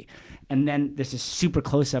this movie. And then there's a super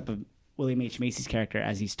close-up of William H. Macy's character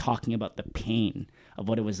as he's talking about the pain of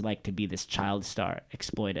what it was like to be this child star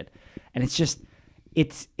exploited. And it's just,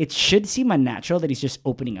 it should seem unnatural that he's just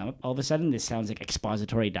opening up. All of a sudden, this sounds like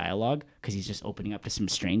expository dialogue because he's just opening up to some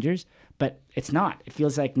strangers. But it's not. It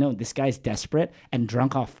feels like, no, this guy's desperate and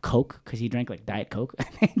drunk off Coke because he drank like Diet Coke, I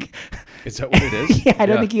think. Is that what it is? I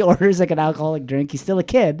don't think he orders like an alcoholic drink. He's still a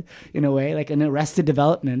kid in a way, like an Arrested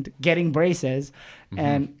Development, getting braces.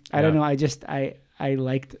 And I don't know. I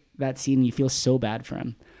liked that scene. You feel so bad for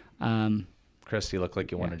him. Chris, you look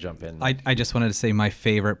like you want to jump in. I just wanted to say my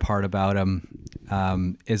favorite part about him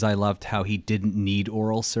is I loved how he didn't need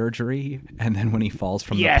oral surgery, and then when he falls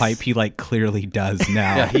from the pipe, he like clearly does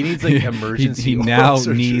now. Yeah, he needs like emergency. He oral now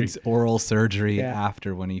surgery. needs oral surgery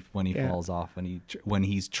after when he falls off when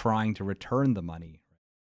he's trying to return the money.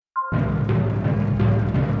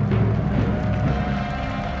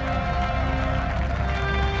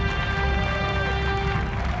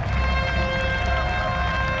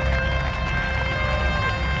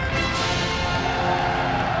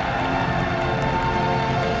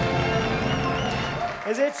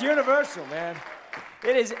 It's universal, man.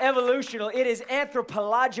 It is evolutional. It is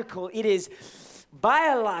anthropological. It is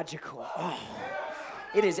biological. Oh,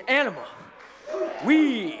 it is animal.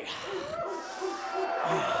 We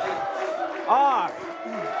are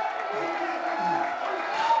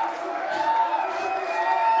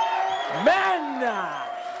men.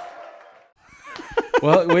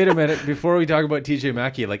 Well, wait a minute. Before we talk about TJ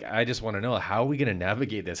Mackey, I just want to know, how are we going to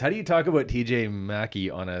navigate this? How do you talk about TJ Mackey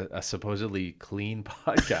on a supposedly clean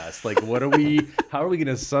podcast? How are we going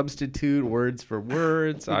to substitute words for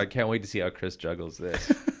words? I can't wait to see how Chris juggles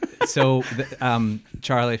this. So,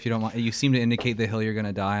 Charlie, if you don't mind, you seem to indicate the hill you're going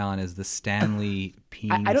to die on is the Stanley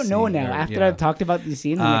Peen I don't know scene, now. After I've talked about the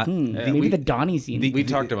scene, I'm like, maybe the Donnie scene. We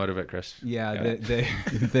talked about it, Chris. Yeah,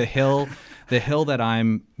 the hill that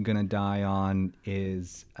I'm going to die on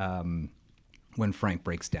is when Frank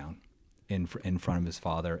breaks down in front of his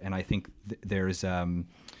father. And I think there's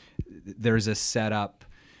a setup.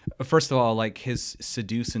 First of all, like his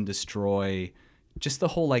seduce and destroy, just the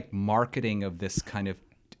whole like marketing of this kind of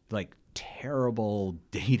like terrible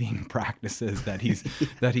dating practices that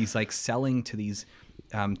he's like selling to these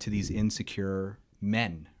insecure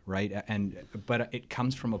men, right? But it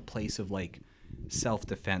comes from a place of like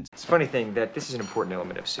self-defense. It's a funny thing that this is an important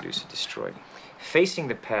element of Seduce or Destroy. Facing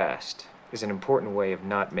the past is an important way of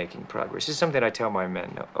not making progress. This is something I tell my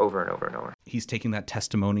men over and over and over. He's taking that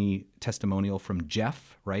testimonial from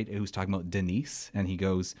Jeff, right, who's talking about Denise, and he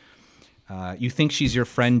goes, you think she's your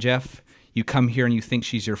friend, Jeff? You come here and you think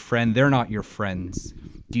she's your friend. They're not your friends.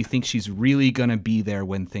 Do you think she's really going to be there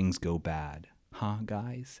when things go bad? Huh,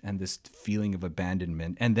 guys? And this feeling of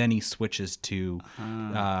abandonment. And then he switches to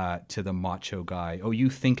the macho guy. Oh, you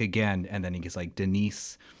think again. And then he gets like,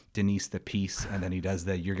 Denise the piece, and then he does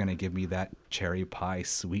the "you're gonna give me that cherry pie,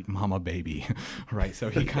 sweet mama baby," right? So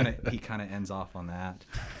he kind of ends off on that.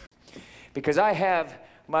 Because I have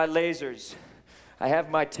my lasers, I have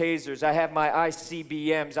my tasers, I have my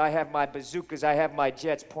ICBMs, I have my bazookas, I have my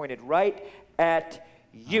jets pointed right at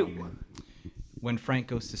you. When Frank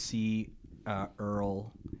goes to see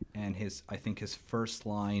Earl, and I think his first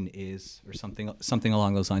line is, or something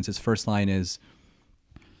along those lines. His first line is,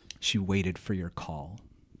 "She waited for your call."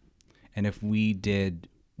 And if we did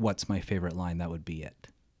what's my favorite line, that would be it.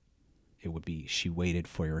 It would be, "She waited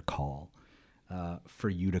for your call, for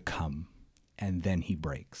you to come." And then he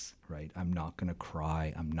breaks, right? "I'm not gonna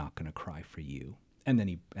cry. I'm not gonna cry for you." And then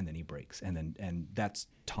he breaks. And that's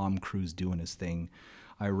Tom Cruise doing his thing.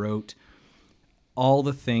 I wrote all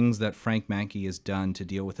the things that Frank Mankey has done to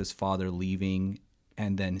deal with his father leaving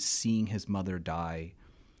and then seeing his mother die.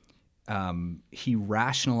 He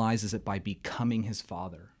rationalizes it by becoming his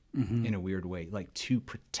father. Mm-hmm. In a weird way, like, to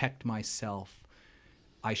protect myself,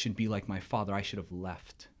 I should be like my father. I should have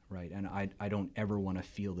left, right? And I don't ever want to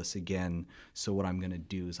feel this again. So what I'm going to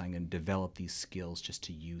do is I'm going to develop these skills just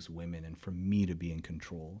to use women and for me to be in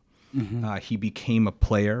control. Mm-hmm. He became a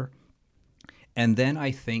player. And then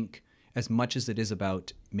I think, as much as it is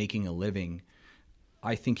about making a living,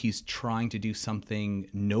 I think he's trying to do something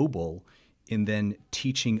noble in then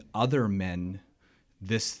teaching other men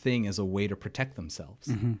this thing as a way to protect themselves,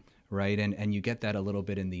 mm-hmm. right? And you get that a little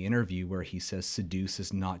bit in the interview where he says seduce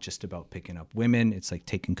is not just about picking up women. It's like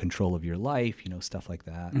taking control of your life, stuff like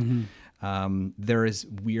that. Mm-hmm. There is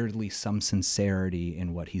weirdly some sincerity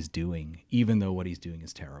in what he's doing, even though what he's doing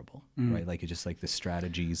is terrible, right? Like, it's just like the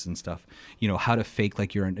strategies and stuff, how to fake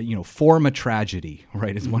like you're, form a tragedy,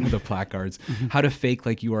 right? Is one of the placards. How to fake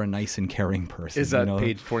like you are a nice and caring person. Is that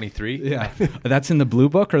page 23? Yeah. That's in the blue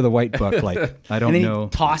book or the white book? Like, I don't know.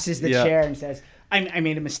 Tosses the chair and says, I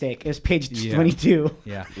made a mistake. It was page 22.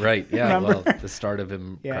 Yeah. Right. Yeah. Well, the start of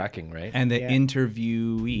him cracking, right? And the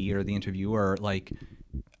interviewee or the interviewer, like,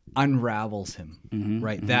 unravels him,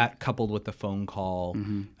 right? Mm-hmm. That coupled with the phone call,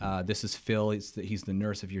 this is Phil, he's the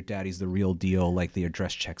nurse of your dad, he's the real deal, like the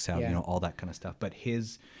address checks out, all that kind of stuff. But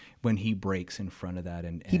when he breaks in front of that,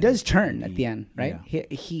 and he does turn at the end, right? Yeah.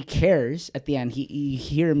 He cares at the end. You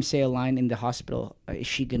hear him say a line in the hospital, "Is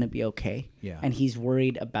she gonna be okay?" Yeah. And he's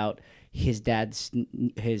worried about his dad's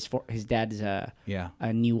new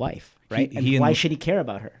wife, right? Why should he care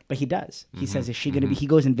about her? But he does. He says, "Is she gonna be?" He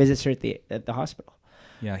goes and visits her at the hospital.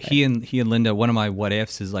 Yeah, he and Linda. One of my what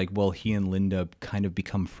ifs is like, well, he and Linda kind of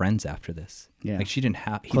become friends after this. Yeah, like she didn't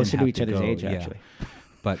have closer to each other's age, actually.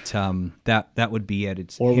 But that would be it.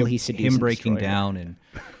 It's or will he seduce him breaking down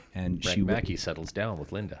and Frank Mackey settles down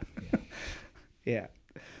with Linda. Yeah.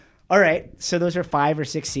 All right. So those are 5 or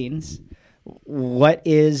 6 scenes. What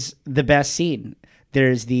is the best scene?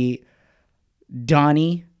 There's the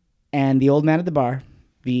Donnie and the old man at the bar,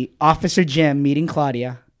 the Officer Jim meeting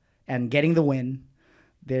Claudia and getting the win.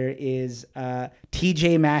 There is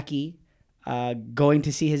TJ Mackey going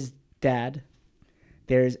to see his dad.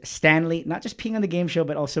 There's Stanley not just peeing on the game show,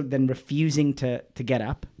 but also then refusing to get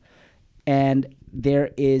up. And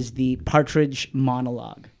there is the Partridge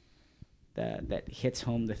monologue that hits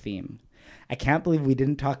home the theme. I can't believe we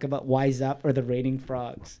didn't talk about Wise Up or the Raining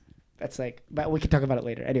Frogs. That's like, but we can talk about it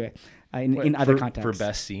later. Anyway, in other contexts. For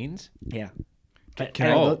best scenes? Yeah.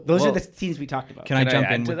 Those are the scenes we talked about. Can I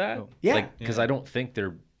jump in to that? Yeah. Because I don't think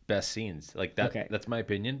they're best scenes. Like that. Okay. That's my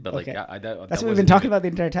opinion. But like that's what we've been talking about the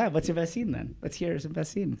entire time. What's your best scene then? Let's hear some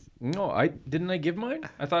best scenes. No, I give mine.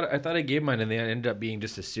 I thought I gave mine, and they ended up being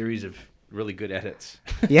just a series of really good edits.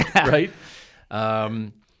 Yeah. Right.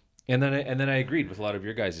 And then I agreed with a lot of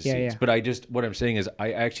your guys' scenes. But what I'm saying is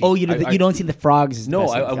I actually... Oh, you don't see the frogs as no,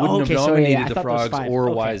 best I wouldn't have nominated the frogs or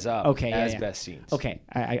Wise Up as best scenes. Okay,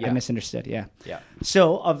 I misunderstood, yeah. Yeah.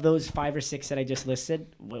 So, of those 5 or 6 that I just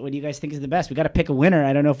listed, what do you guys think is the best? We got to pick a winner.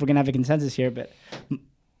 I don't know if we're going to have a consensus here, but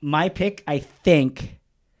my pick, I think...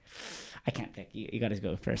 I can't pick. You got to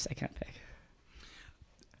go first. I can't pick.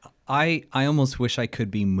 I almost wish I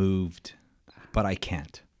could be moved, but I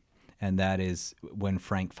can't. And that is when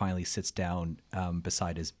Frank finally sits down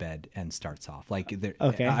beside his bed and starts off. Like,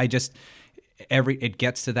 it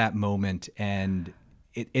gets to that moment, and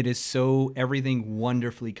it is so, everything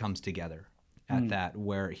wonderfully comes together at that,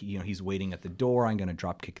 where he's waiting at the door. I'm going to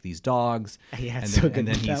drop kick these dogs. Yeah, and it's then, so good and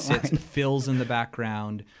then with he that sits, line. Phil's in the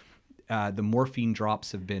background. The morphine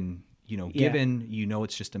drops have been, given.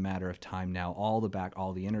 It's just a matter of time now. All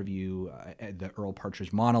the interview, the Earl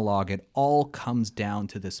Partridge monologue, it all comes down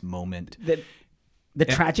to this moment. The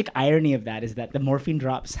tragic irony of that is that the morphine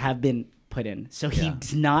drops have been put in, so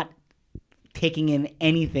he's not taking in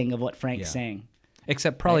anything of what Frank's saying.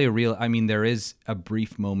 Except probably there is a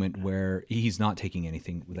brief moment where he's not taking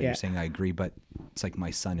anything that you're saying. I agree, but it's like,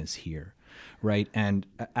 my son is here, right? And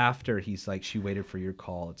after he's like, she waited for your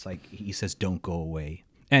call. It's like, he says, don't go away.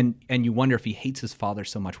 And you wonder if he hates his father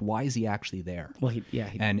so much, why is he actually there? Well,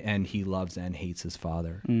 and he loves and hates his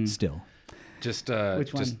father still. Just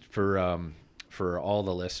Which one? just for all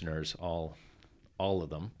the listeners, all of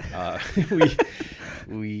them. I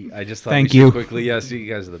just thought Thank we should you. quickly. Yes,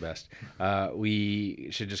 you guys are the best. We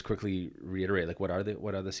should just quickly reiterate, like, what are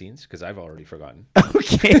the scenes? Because I've already forgotten.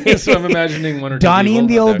 Okay. So I'm imagining one or two. Donnie and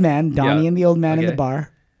the people out old there. man. Donnie Yeah. and the old man in the Okay. bar.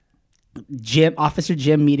 Officer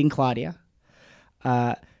Jim meeting Claudia.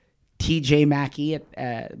 T.J. Mackey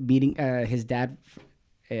at meeting his dad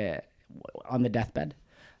on the deathbed.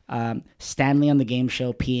 Stanley on the game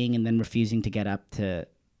show peeing and then refusing to get up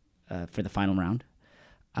for the final round.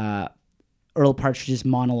 Earl Partridge's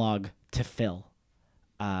monologue to Phil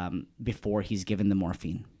before he's given the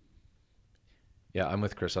morphine. Yeah, I'm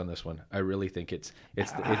with Chris on this one. I really think it's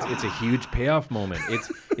a huge payoff moment.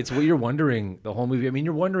 It's what you're wondering the whole movie. I mean,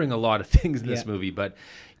 you're wondering a lot of things in this movie, but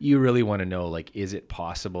you really want to know, like, is it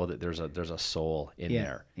possible that there's a soul in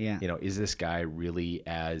there? Yeah. Is this guy really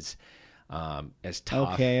as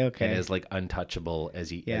tough and as like untouchable as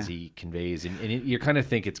he conveys? And you kind of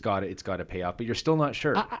think it's got to pay off, but you're still not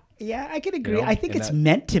sure. I can agree. I think it's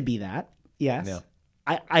meant to be that. Yes. Yeah.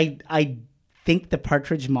 I think the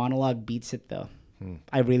Partridge monologue beats it though.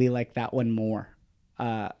 I really like that one more.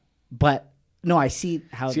 But no, I see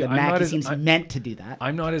how the Mackey scene's meant to do that.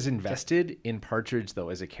 I'm not as invested in Partridge though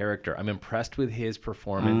as a character. I'm impressed with his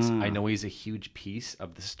performance. I know he's a huge piece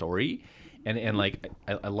of the story, and like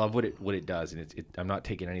I love what it does. And I'm not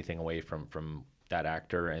taking anything away from that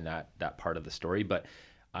actor and that part of the story, but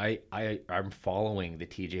I'm following the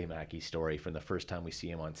TJ Mackey story from the first time we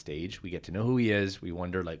see him on stage. We get to know who he is. We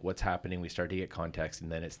wonder like what's happening. We start to get context,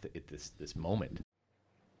 and then it's this moment.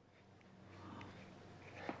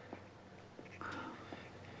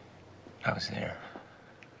 I was there.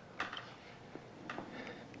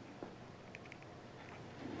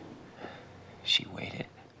 She waited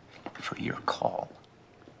for your call.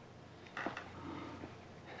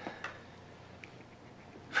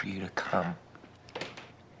 For you to come.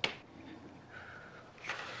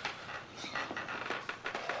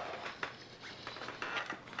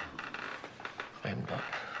 I'm not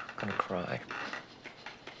gonna cry.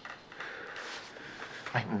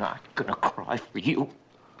 I'm not gonna cry for you.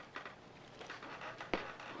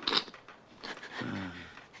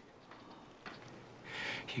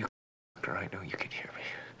 You, I know you can hear me.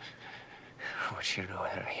 I want you to know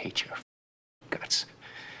that I hate your guts.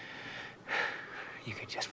 You could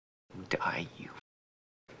just die, you.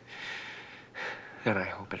 And I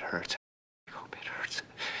hope it hurts. I hope it hurts.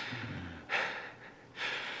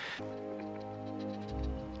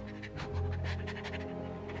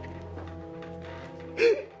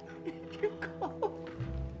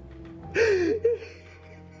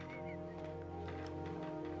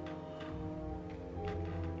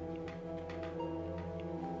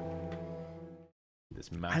 This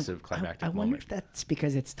massive climactic I wonder moment. if that's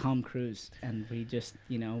because it's Tom Cruise and we just,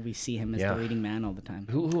 we see him as the leading man all the time.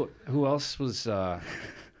 Who else was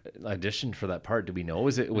auditioned for that part? Do we know?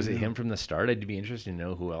 Was it him from the start? I'd be interested to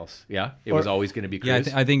know who else. Yeah, it was always going to be Cruise.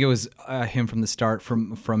 Yeah, I think it was him from the start.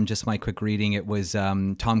 From just my quick reading, it was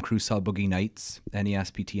Tom Cruise saw Boogie Nights, and he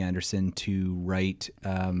asked P.T. Anderson to write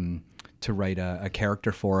a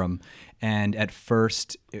character for him. And at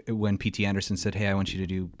first, when P.T. Anderson said, "Hey, I want you to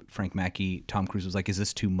do Frank Mackey," Tom Cruise was like, "Is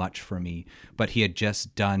this too much for me?" But he had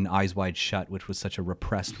just done Eyes Wide Shut, which was such a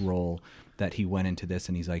repressed role that he went into this,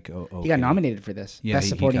 and he's like, "Oh, okay." He got nominated for this. Yeah, Best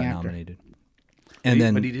supporting he got actor. nominated.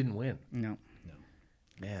 But he didn't win. No.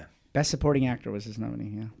 Man. Best supporting actor was his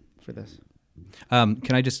nominee, for this. Can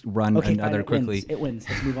I just run another it quickly? It wins.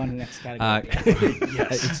 Let's move on to the next category.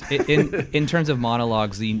 Yes. In terms of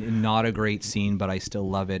monologues, the not a great scene, but I still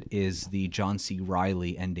love it, is the John C.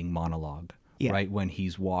 Reilly ending monologue. Yeah. Right when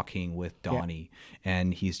he's walking with Donnie,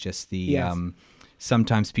 and he's just the. Yes.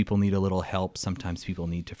 Sometimes people need a little help. Sometimes people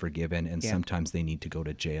need to forgive, and Yeah. sometimes they need to go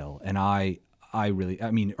to jail. And I I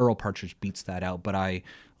mean, Earl Partridge beats that out, but I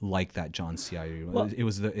like that John C. Reilly. Well,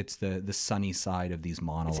 it's the sunny side of these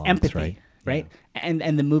monologues, It's empathy, right?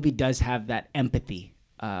 And the movie does have that empathy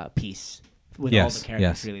piece with all the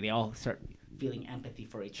characters. Really, they all start feeling empathy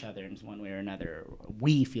for each other in one way or another.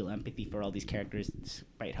 We feel empathy for all these characters,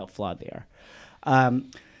 despite how flawed they are.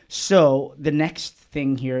 So the next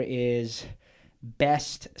thing here is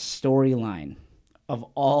best storyline of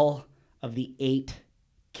all of the 8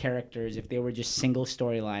 characters. If they were just single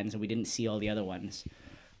storylines and we didn't see all the other ones,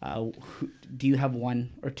 do you have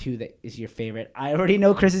one or two that is your favorite? I already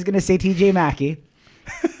know Chris is going to say T.J. Mackey.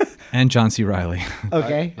 And John C. Reilly.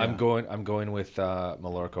 Okay. I'm going with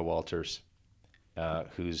Mallorca Walters,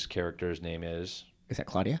 whose character's name is that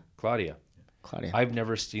Claudia? Claudia. I've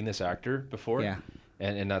never seen this actor before. Yeah.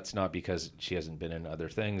 And that's not because she hasn't been in other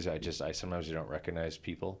things. I sometimes don't recognize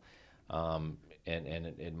people. And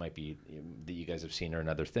it might be that you guys have seen her in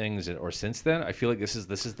other things, or since then. I feel like this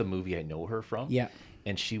is the movie I know her from. Yeah.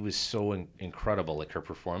 And she was so incredible, like her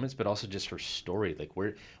performance, but also just her story, like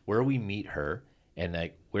where we meet her and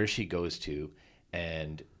like where she goes to,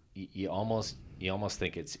 and you almost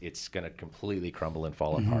think it's gonna completely crumble and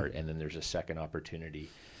fall apart, and then there's a second opportunity.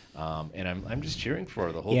 And I'm just cheering for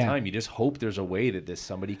her the whole time. You just hope there's a way that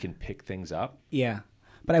somebody can pick things up. Yeah.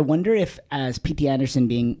 But I wonder if, as P.T. Anderson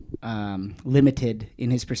being limited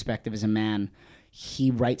in his perspective as a man,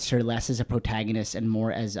 he writes her less as a protagonist and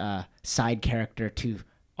more as a side character to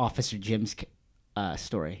Officer Jim's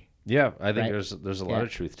story. Yeah, I think there's a lot of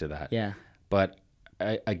truth to that. Yeah. But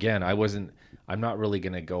I'm not really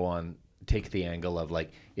going to take the angle of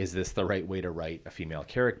like, is this the right way to write a female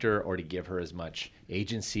character or to give her as much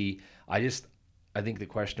agency? I think the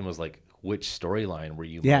question was like, which storyline were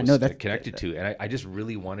you most connected to? And I just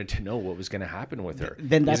really wanted to know what was going to happen with her.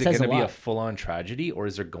 Then that is it says going to be lot. a full-on tragedy, or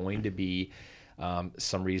is there going to be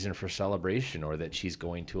some reason for celebration, or that she's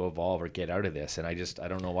going to evolve or get out of this? And I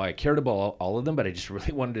don't know why. I cared about all of them, but I just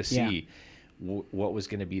really wanted to see what was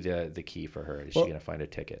going to be the key for her. Is she going to find a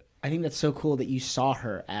ticket? I think that's so cool that you saw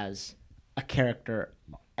her as a character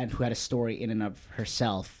and who had a story in and of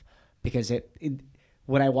herself, because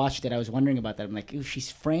when I watched it, I was wondering about that. I'm like, ooh,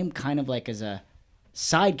 she's framed kind of like as a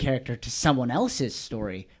side character to someone else's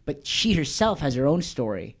story, but she herself has her own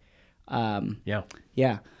story.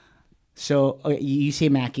 Yeah. So you say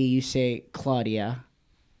Mackie, you say Claudia.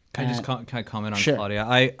 Can I just comment on Sure. Claudia?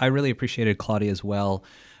 I really appreciated Claudia as well.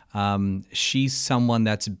 She's someone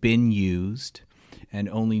that's been used and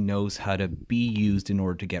only knows how to be used in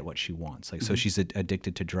order to get what she wants. So she's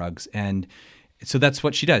addicted to drugs, and so that's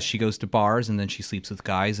what she does. She goes to bars and then she sleeps with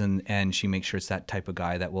guys, and she makes sure it's that type of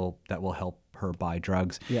guy that will help her buy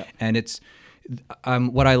drugs. Yeah. And it's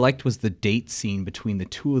what I liked was the date scene between the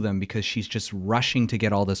two of them, because she's just rushing to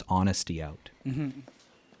get all this honesty out. Mm-hmm.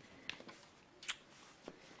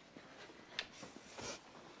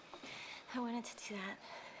 I wanted to do that.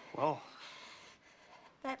 Well,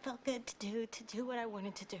 That felt good to do what I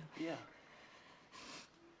wanted to do. yeah.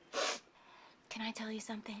 Can I tell you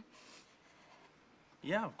something?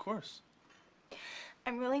 Yeah, of course.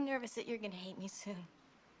 I'm really nervous that you're gonna hate me soon.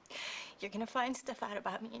 You're gonna find stuff out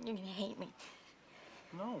about me and you're gonna hate me.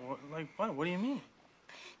 No, like what? What do you mean?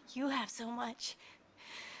 You have so much.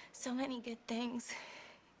 So many good things.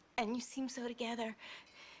 And you seem so together.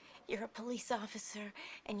 You're a police officer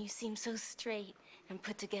and you seem so straight and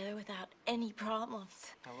put together without any problems.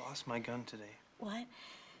 I lost my gun today. What?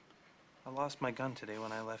 I lost my gun today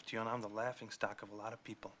when I left you, and I'm the laughingstock of a lot of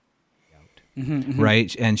people.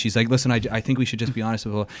 Right? And she's like, listen, I think we should just be honest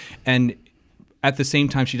with her. And at the same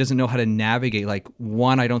time, she doesn't know how to navigate. Like,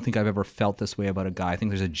 one, I don't think I've ever felt this way about a guy. I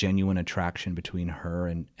think there's a genuine attraction between her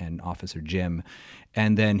and Officer Jim.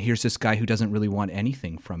 And then here's this guy who doesn't really want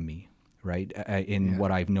anything from me, right?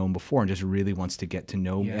 What I've known before, and just really wants to get to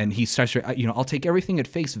know me. And he starts, I'll take everything at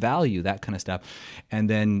face value, that kind of stuff. And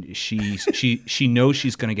then she knows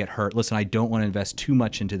she's going to get hurt. Listen, I don't want to invest too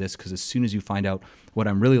much into this, because as soon as you find out what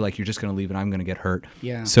I'm really like, you're just going to leave and I'm going to get hurt.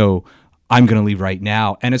 Yeah. So I'm going to leave right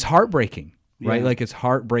now. And it's heartbreaking, right? Yeah. Like, it's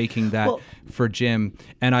heartbreaking that for Jim.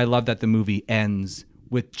 And I love that the movie ends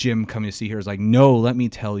with Jim coming to see her. Is like, no, let me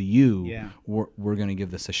tell you, we're going to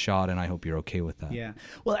give this a shot, and I hope you're okay with that. Yeah.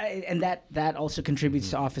 Well, and that also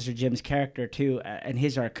contributes to Officer Jim's character too, and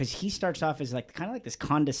his arc, because he starts off as like kind of like this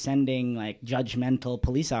condescending, like judgmental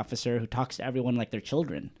police officer who talks to everyone like they're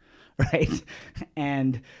children, right?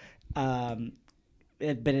 And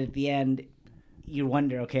but at the end, you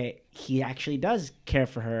wonder, okay, he actually does care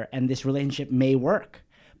for her, and this relationship may work.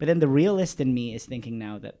 But then the realist in me is thinking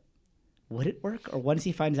now that, would it work? Or once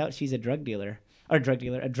he finds out she's a drug dealer, or drug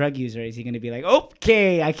dealer, a drug user, is he going to be like,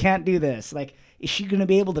 okay, I can't do this? Like, is she going to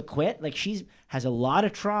be able to quit? Like, has a lot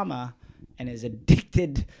of trauma and is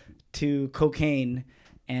addicted to cocaine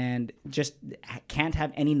and just can't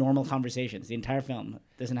have any normal conversations. The entire film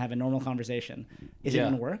doesn't have a normal conversation. Is it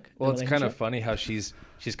going to work? Well, it's kind of funny how she's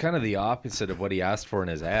kind of the opposite of what he asked for in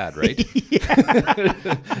his ad, right?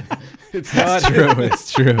 It's not true.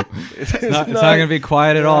 It's true. It's not going to be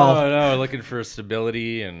quiet at all. No, looking for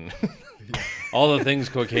stability and all the things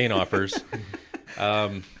cocaine offers.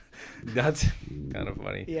 That's kind of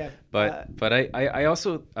funny. Yeah. But I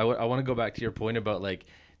also want to go back to your point about like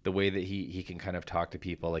the way that he can kind of talk to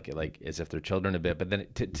people like as if they're children a bit. But then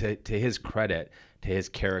to his credit, to his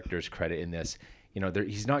character's credit in this, you know,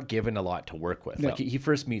 he's not given a lot to work with. No. Like he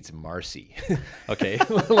first meets Marcy, okay,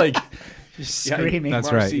 like screaming.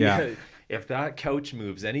 That's Marcy, right. Yeah. If that couch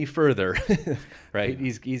moves any further, right?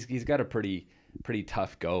 He's got a pretty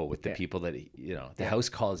tough go with the people that the house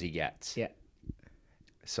calls he gets. Yeah.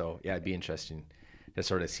 So yeah, it'd be interesting to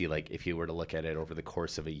sort of see like if you were to look at it over the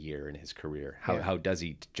course of a year in his career, how does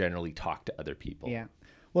he generally talk to other people? Yeah.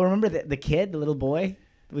 Well, remember the kid, the little boy,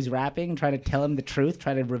 was rapping and trying to tell him the truth,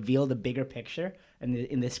 trying to reveal the bigger picture, and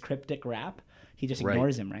in this cryptic rap, he just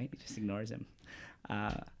ignores him, right? He just ignores him.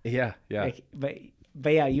 Yeah. Like,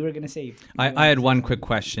 but yeah, you were gonna say. I had one quick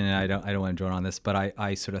question, and I don't want to drone on this, but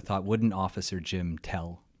I sort of thought, wouldn't Officer Jim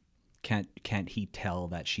tell? Can't he tell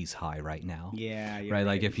that she's high right now? Yeah, you're right.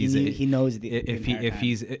 Like if he knows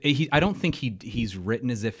I don't think he's written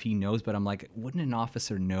as if he knows, but I'm like, wouldn't an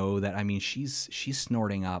officer know that? I mean, she's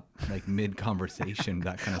snorting up like mid conversation,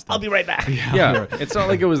 that kind of stuff. I'll be right back. Yeah, it's not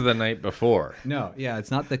like it was the night before. No, yeah, it's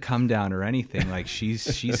not the come down or anything. Like she's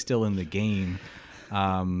still in the game.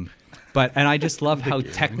 And I just love how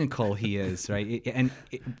technical he is, right?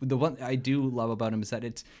 The one I do love about him is that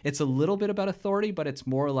it's a little bit about authority, but it's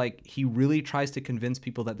more like he really tries to convince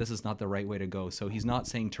people that this is not the right way to go. So he's not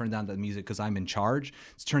saying turn down that music because I'm in charge.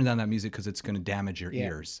 It's turn down that music because it's going to damage your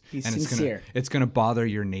ears. He's and sincere. It's going to bother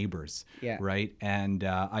your neighbors, yeah. right? And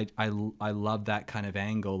I love that kind of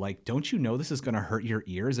angle. Like, don't you know this is going to hurt your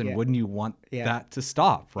ears, and wouldn't you want that to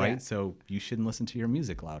stop, right? Yeah. So you shouldn't listen to your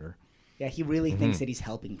music louder. Yeah, he really thinks that he's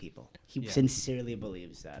helping people. He sincerely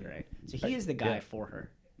believes that, right? So he is the guy for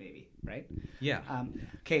her, maybe, right? Yeah.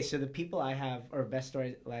 Okay, so the people I have, or best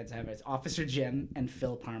storylines I have, is Officer Jim and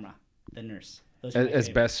Phil Parma, the nurse. Those are As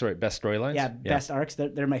best storylines? Yeah, best arcs.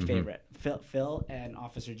 They're my favorite. Phil and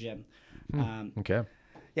Officer Jim. Okay.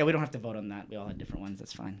 Yeah, we don't have to vote on that. We all had different ones.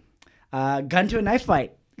 That's fine. Gun to a knife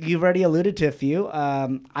fight. You've already alluded to a few.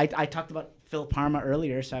 I talked about Phil Parma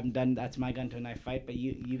earlier, so I'm done. That's my gun to a knife fight. But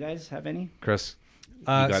you guys have any? Chris, you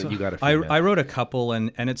got a few. I wrote a couple,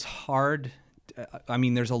 and it's hard. I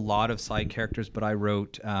mean, there's a lot of side characters, but I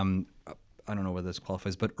wrote. I don't know whether this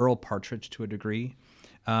qualifies, but Earl Partridge to a degree,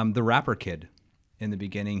 the rapper kid. In the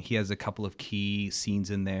beginning, he has a couple of key scenes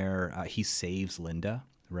in there. He saves Linda,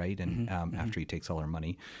 right? And after he takes all her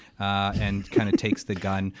money, and kind of takes the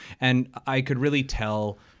gun, and I could really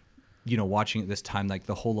tell. Watching it this time, like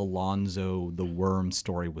the whole Alonzo the worm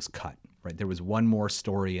story was cut, right? There was one more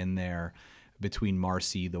story in there between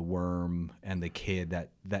Marcy, the worm, and the kid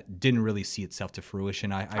that didn't really see itself to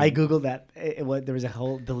fruition. I Googled that. There was a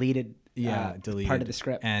whole deleted part of the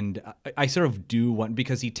script. And I sort of do want,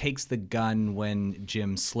 because he takes the gun when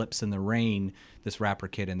Jim slips in the rain, this rapper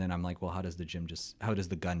kid, and then I'm like, well, how does the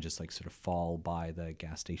gun just like sort of fall by the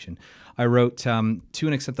gas station? I wrote, to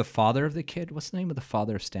an extent, the father of the kid. What's the name of the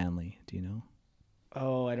father of Stanley? Do you know?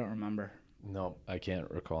 Oh, I don't remember. No, I can't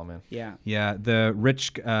recall, man. Yeah. Yeah, the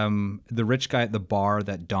rich guy at the bar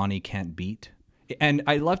that Donnie can't beat. And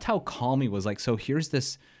I loved how calm he was. Like, so here's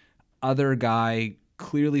this other guy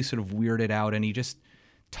clearly sort of weirded out, and he just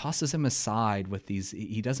tosses him aside with these.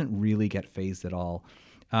 He doesn't really get fazed at all.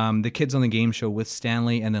 The kids on the game show with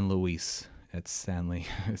Stanley, and then Luis. It's Stanley.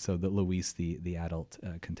 So the Luis, the adult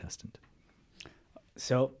contestant.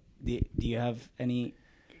 So do you have any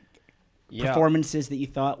performances that you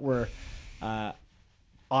thought were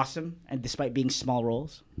awesome, and despite being small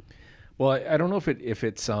roles? Well, I don't know if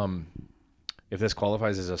this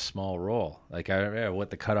qualifies as a small role, like what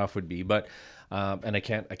the cutoff would be, but and I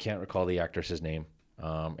can't recall the actress's name.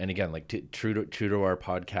 And again, like true to our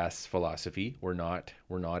podcast's philosophy, we're not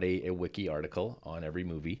a wiki article on every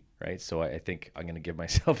movie, right? So I think I'm going to give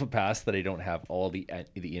myself a pass that I don't have all the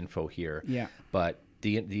info here. Yeah. But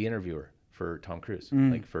the interviewer for Tom Cruise,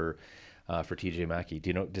 like for TJ Mackey, do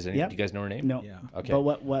you guys know her name? No. Yeah. Okay.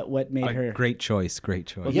 But what made her? Great choice.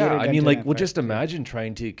 Well, yeah, I mean, like, well, just imagine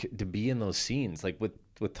trying to be in those scenes, like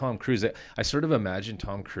with Tom Cruise. I sort of imagine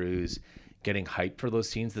Tom Cruise getting hyped for those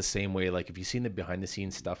scenes the same way, like if you've seen the behind the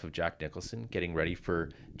scenes stuff of Jack Nicholson getting ready for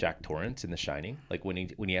Jack Torrance in The Shining, like when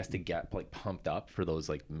he has to get like pumped up for those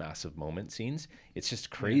like massive moment scenes, it's just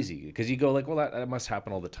crazy because you go like, well, that must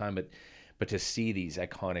happen all the time, but to see these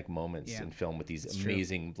iconic moments in film with these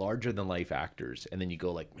amazing larger than life actors, and then you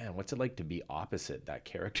go like, man, what's it like to be opposite that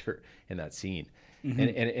character in that scene? And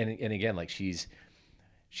again, like she's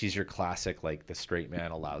your classic, like the straight man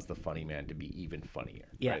allows the funny man to be even funnier,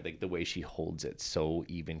 right? Like the way she holds it so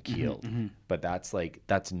even keeled. But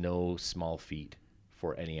that's no small feat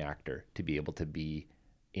for any actor to be able to be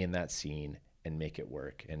in that scene and make it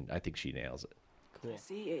work. And I think she nails it. Cool.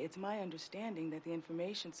 See, it's my understanding that the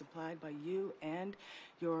information supplied by you and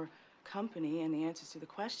your company and the answers to the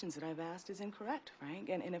questions that I've asked is incorrect, Frank.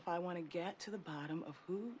 And if I want to get to the bottom of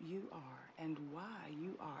who you are and why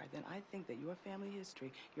you are, then I think that your family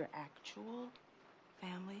history, your actual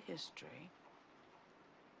family history,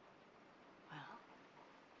 well,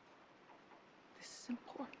 this is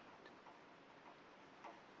important.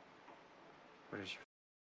 What is your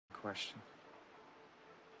question?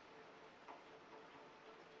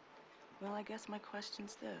 Well, I guess my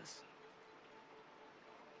question's this.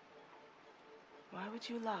 Why would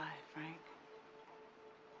you lie, Frank?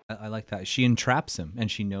 I like that. She entraps him,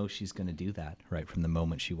 and she knows she's going to do that right from the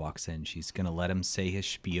moment she walks in. She's going to let him say his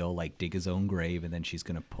spiel, like dig his own grave, and then she's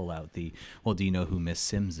going to pull out the, well, do you know who Miss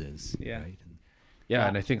Sims is? Yeah. Right?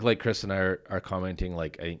 And I think like Chris and I are commenting,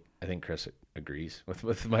 like I think Chris agrees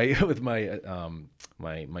with my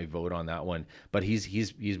my vote on that one, but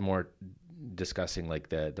he's more discussing like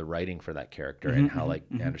the writing for that character and how like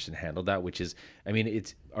Anderson handled that, which is, I mean,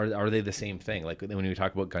 it's are they the same thing? Like when we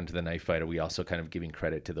talk about Gun to the Knife Fight, are we also kind of giving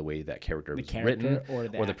credit to the way that character was written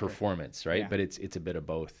or the performance, right? But it's a bit of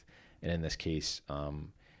both. And in this case,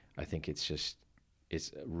 I think it's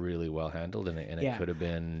really well handled, and it could have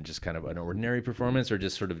been just kind of an ordinary performance or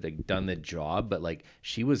just sort of like done the job, but like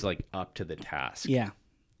she was like up to the task. Yeah.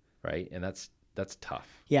 Right. And that's tough.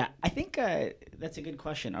 Yeah, I think that's a good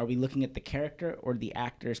question. Are we looking at the character or the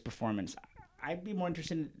actor's performance? I'd be more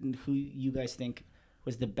interested in who you guys think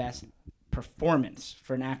was the best performance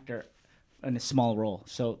for an actor in a small role.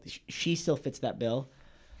 So she still fits that bill.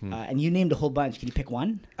 And you named a whole bunch. Can you pick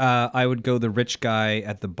one? I would go the rich guy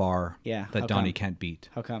at the bar that Donnie can't beat.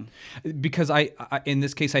 How come? Because I in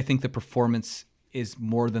this case, I think the performance is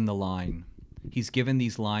more than the line. He's given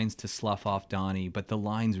these lines to slough off Donnie, but the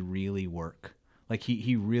lines really work. Like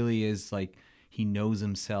he really is like, he knows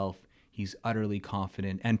himself. He's utterly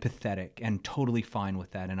confident and pathetic and totally fine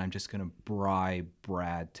with that. And I'm just going to bribe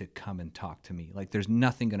Brad to come and talk to me. Like there's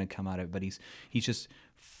nothing going to come out of it, but he's just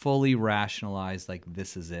fully rationalized, like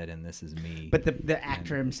this is it and this is me. But the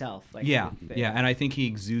actor himself. Like And I think he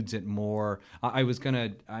exudes it more.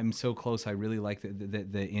 I'm so close. I really like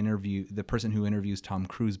the interview, the person who interviews Tom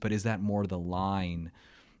Cruise, but is that more the line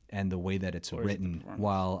and the way that it's written,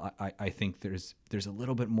 while I think there's a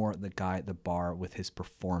little bit more the guy at the bar with his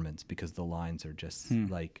performance, because the lines are just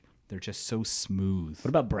like, they're just so smooth. What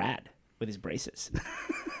about Brad with his braces?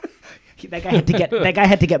 That guy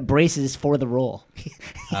had to get braces for the role.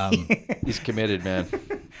 He's committed, man.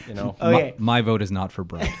 You know. Okay. My vote is not for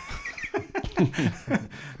Brad.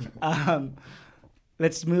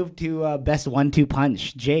 Let's move to best 1-2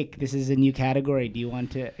 punch. Jake, this is a new category. Do you want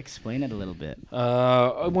to explain it a little bit?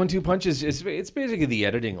 1-2 punch is it's basically the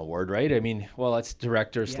editing award, right? I mean, well, it's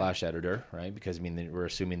director / editor, right? Because I mean, we're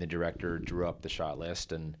assuming the director drew up the shot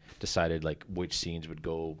list and decided like which scenes would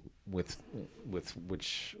go with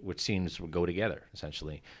which scenes would go together,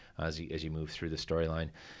 essentially, as you move through the storyline.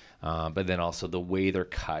 But then also the way they're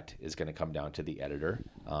cut is going to come down to the editor.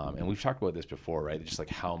 And we've talked about this before, right? Just like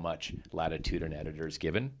how much latitude an editor is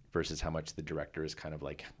given versus how much the director is kind of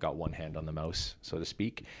like got one hand on the mouse, so to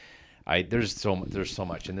speak. There's so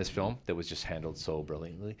much in this film that was just handled so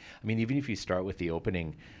brilliantly. I mean, even if you start with the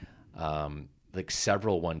opening, like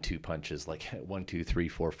several 1-2 punches, like 1, 2, 3,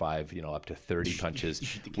 4, 5, up to 30 punches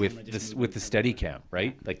with the Steadicam,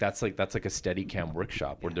 right? Like that's like a Steadicam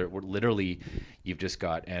workshop where we're literally, you've just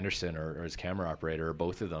got Anderson or his camera operator or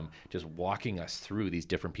both of them just walking us through these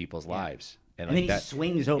different people's lives. And like then he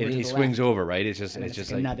swings over. And he swings over, right? It's just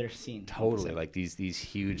like another scene. Totally, like these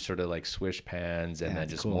huge sort of like swish pans, and then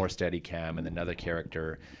just more Steadicam and another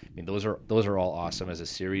character. I mean, those are all awesome as a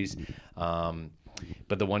series.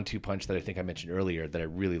 But the 1-2 punch that I think I mentioned earlier that I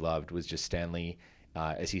really loved was just Stanley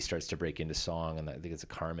as he starts to break into song, and I think it's a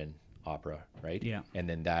Carmen opera, right? Yeah. And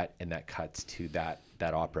then that cuts to that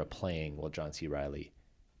opera playing while John C. Reilly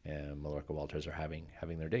and Mallorca Walters are having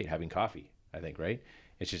their date, having coffee, I think, right?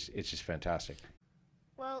 It's just fantastic.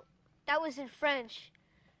 Well, that was in French,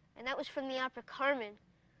 and that was from the opera Carmen.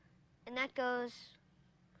 And that goes.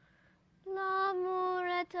 L'amour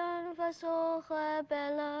est un vaisseau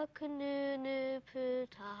rebelle que nous ne peut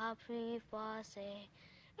apprivoiser.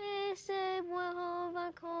 Et c'est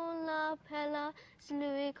moi qu'on l'appelle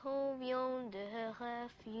celui qu'on vient de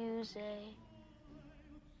refuser.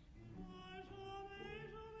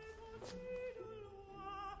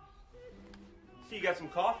 See, you got some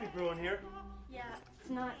coffee brewing here. Yeah, it's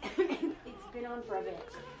not. It's been on for a bit.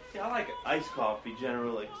 See, I like iced coffee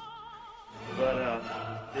generally. But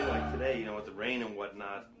a day like today, you know, with the rain and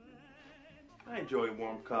whatnot, I enjoy a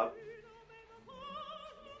warm cup.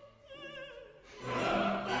 Do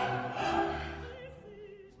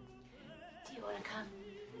you want to come?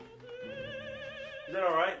 Is that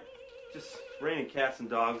all right? Just raining cats and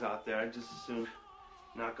dogs out there. I'd just as soon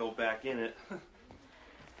not go back in it.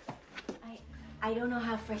 I don't know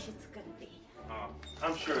how fresh it's gonna be. Oh,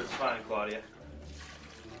 I'm sure it's fine, Claudia.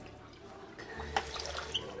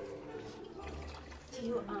 Do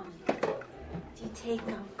you take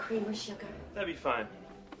cream or sugar? That'd be fine.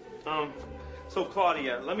 So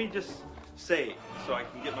Claudia, let me just say, so I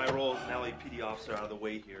can get my role as an LAPD officer out of the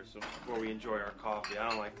way here, so before we enjoy our coffee. I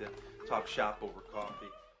don't like to talk shop over coffee.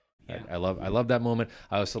 Yeah. I love that moment.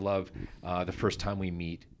 I also love the first time we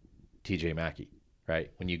meet TJ Mackey, right?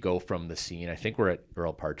 When you go from the scene, I think we're at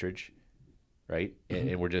Earl Partridge, right? Mm-hmm.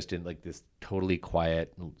 And we're just in like this totally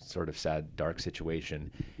quiet, sort of sad, dark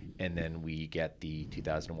situation. And then we get the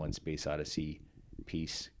 2001 Space Odyssey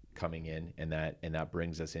piece coming in, and that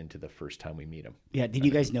brings us into the first time we meet him. Yeah, did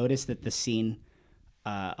you guys notice that the scene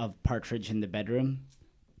of Partridge in the bedroom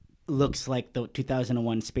looks like the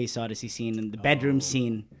 2001 Space Odyssey scene and the bedroom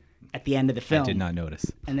scene at the end of the film? I did not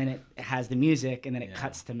notice. And then it has the music, and then it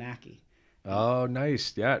cuts to Mackey. Oh,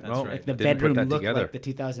 nice. Yeah, That's right. Like the didn't put bedroom that looked together. like the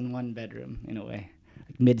 2001 bedroom in a way,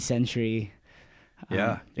 like mid-century.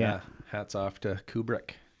 Yeah. Hats off to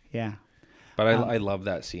Kubrick. Yeah. But I love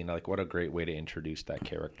that scene. Like, what a great way to introduce that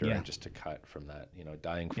character, Yeah. and just to cut from that,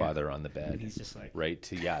 dying father on the bed. He's just like right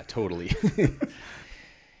to totally.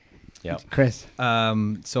 Yeah, Chris.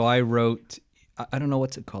 So I wrote. I don't know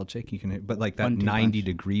what's it called, Jake. You can, but like that 1-2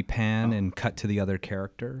 90-degree pan and cut to the other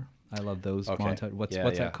character. I love those Okay. montage. What's Yeah.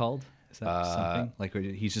 that called? Is that something like where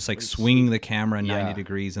he's just like swinging the camera 90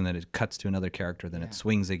 degrees, and then it cuts to another character, then it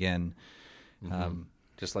swings again.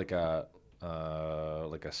 Just like a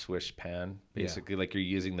swish pan, basically. Like you're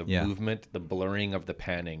using the Yeah. movement, the blurring of the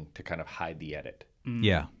panning to kind of hide the edit.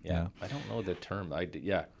 Yeah. I don't know the term.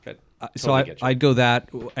 Good. So I'd go that.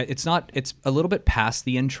 It's a little bit past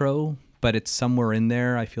the intro, but it's somewhere in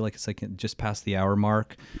there. I feel like it's like just past the hour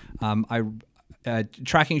mark.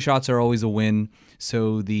 Tracking shots are always a win.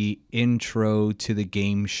 So the intro to the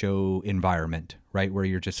game show environment, right, where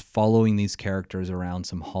you're just following these characters around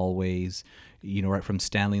some hallways, right from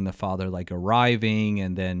Stanley and the father like arriving,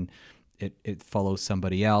 and then it follows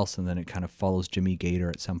somebody else, and then it kind of follows Jimmy Gator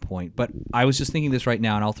at some point. But I was just thinking this right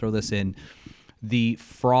now, and I'll throw this in. The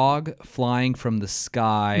frog flying from the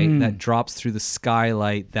sky that drops through the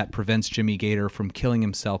skylight that prevents Jimmy Gator from killing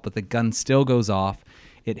himself, but the gun still goes off.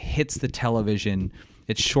 It hits the television,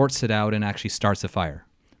 it shorts it out, and actually starts a fire,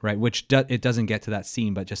 right? Which it doesn't get to that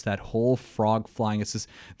scene, but just that whole frog flying.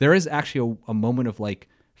 There is actually a moment of like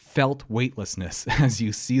felt weightlessness as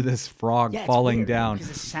you see this frog falling down.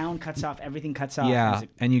 Because the sound cuts off, everything cuts off. Yeah,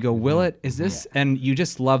 and you go, will it? Is this? Yeah. And you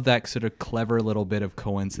just love that sort of clever little bit of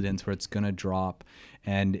coincidence where it's going to drop.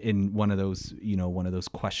 And in one of those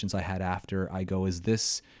questions I had after, I go, is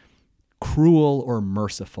this cruel or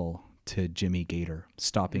merciful to Jimmy Gator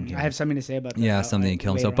stopping him? I have something to say about that. Yeah, something to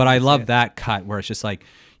kill himself. But I love that cut where it's just like,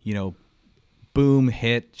 boom,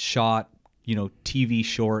 hit, shot, TV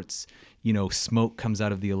shorts, smoke comes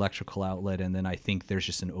out of the electrical outlet, and then I think there's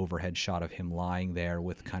just an overhead shot of him lying there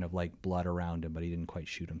with kind of like blood around him, but he didn't quite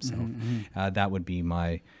shoot himself. That would be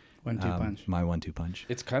my 1-2 punch. My 1-2 punch.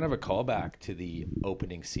 It's kind of a callback to the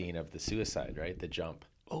opening scene of The Suicide, right? The jump.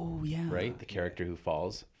 Oh yeah. Right, the character who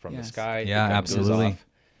falls from the sky. Yeah, the gun absolutely.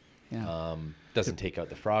 goes off. Doesn't take out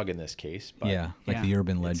the frog in this case, but the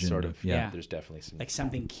urban legend. Sort of. There's definitely some like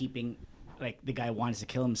something keeping, like the guy wants to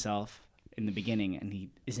kill himself in the beginning, and he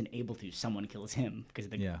isn't able to. Someone kills him because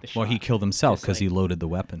the shot. Well, he killed himself because he loaded the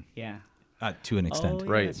weapon. Yeah. To an extent.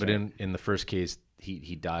 Right, but in the first case,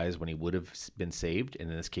 he dies when he would have been saved, and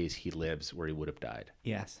in this case, he lives where he would have died.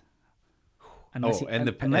 Yes. Unless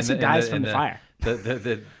he dies from the fire.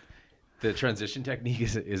 The transition technique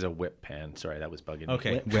is a whip pan. Sorry, that was bugging me.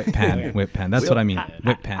 Okay, whip pan, whip pan. That's what I mean.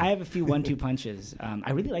 Whip pan. I have a few 1-2 punches.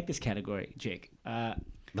 I really like this category, Jake.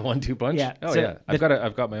 The 1-2 Punch? Yeah. Oh, So yeah.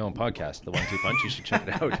 I've got my own podcast, The 1-2 Punch. You should check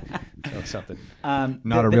it out. So something.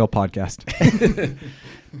 Not a real podcast.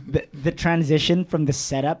 The transition from the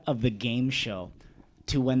setup of the game show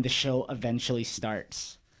to when the show eventually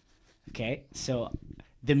starts. Okay? So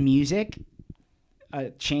the music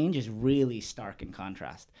change is really stark in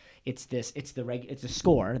contrast. It's the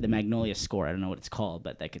score, the Magnolia score. I don't know what it's called,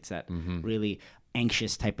 but like it's that really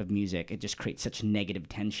anxious type of music. It just creates such negative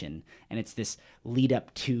tension, and it's this lead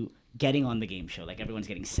up to getting on the game show. Like everyone's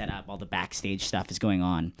getting set up, all the backstage stuff is going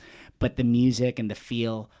on, but the music and the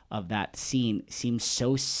feel of that scene seems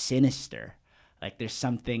so sinister. Like there's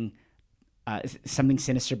something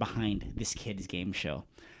sinister behind this kid's game show.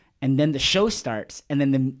 And then the show starts, and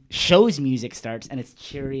then the show's music starts, and it's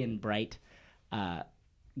cheery and bright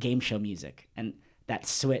game show music. And that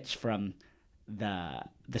switch from the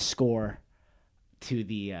score to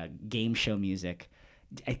the game show music,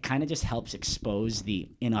 it kind of just helps expose the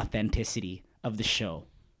inauthenticity of the show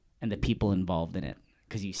and the people involved in it,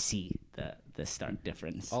 because you see the stark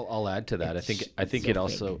difference. I'll add to that. I think it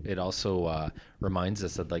also reminds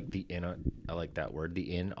us of like I like that word, the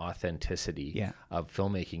inauthenticity of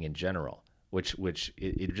filmmaking in general, which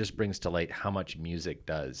it just brings to light how much music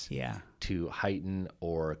does to heighten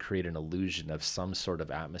or create an illusion of some sort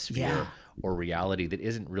of atmosphere or reality that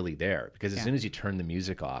isn't really there. Because as soon as you turn the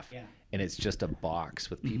music off and it's just a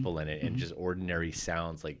box with people in it and just ordinary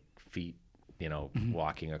sounds like feet,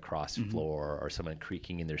 walking across floor or someone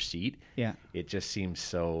creaking in their seat. Yeah. It just seems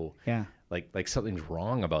so like something's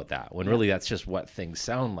wrong about that, when really that's just what things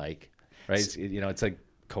sound like, right? It's like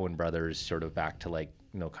Coen Brothers sort of back to like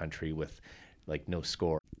No Country with like no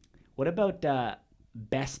score. What about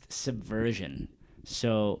best subversion?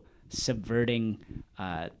 So subverting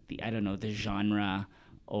the genre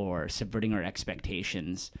or subverting our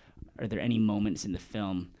expectations. Are there any moments in the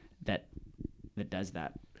film that does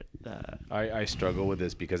that? I struggle with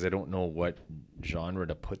this because I don't know what genre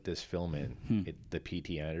to put this film in. The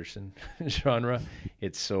P.T. Anderson genre.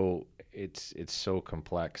 It's so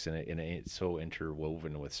complex and it's so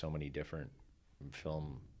interwoven with so many different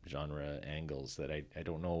film genre angles that I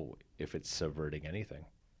don't know if it's subverting anything.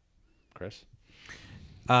 Chris?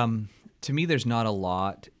 To me, there's not a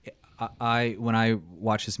lot. When I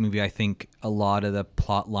watch this movie, I think a lot of the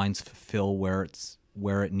plot lines fulfill where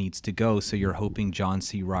it needs to go. So you're hoping John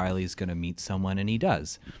C. Reilly is going to meet someone, and he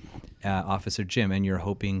does, Officer Jim, and you're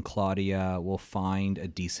hoping Claudia will find a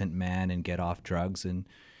decent man and get off drugs, and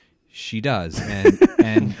she does.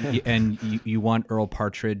 And you want Earl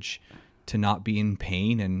Partridge to not be in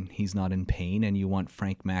pain, and he's not in pain, and you want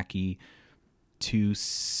Frank Mackey to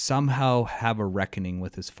somehow have a reckoning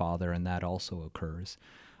with his father, and that also occurs.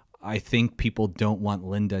 I think people don't want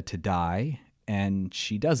Linda to die, and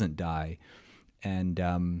she doesn't die. And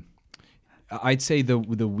I'd say the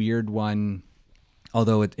weird one,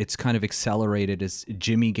 although it's kind of accelerated, is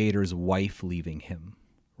Jimmy Gator's wife leaving him,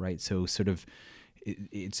 right? So sort of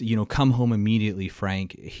it's, come home immediately,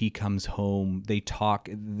 Frank. He comes home. They talk.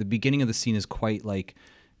 The beginning of the scene is quite like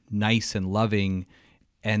nice and loving.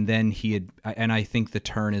 And then and I think the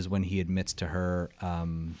turn is when he admits to her,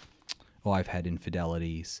 I've had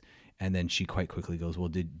infidelities. And then she quite quickly goes, well,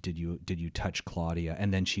 did you touch Claudia?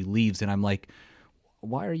 And then she leaves. And I'm like,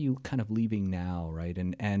 why are you kind of leaving now, right?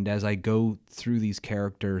 And as I go through these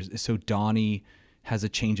characters, so Donnie has a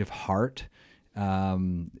change of heart,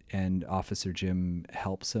 and Officer Jim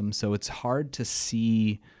helps him. So it's hard to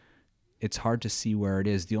see where it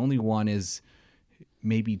is. The only one is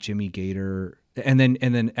maybe Jimmy Gator. And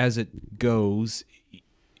then as it goes,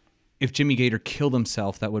 if Jimmy Gator killed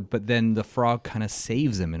himself, but then the frog kind of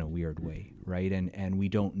saves him in a weird way, right? And we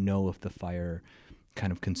don't know if the fire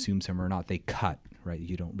kind of consumes him or not. They cut, right?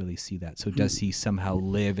 You don't really see that. So does he somehow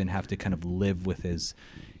live and have to kind of live with his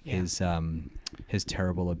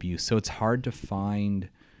terrible abuse? So it's hard to find.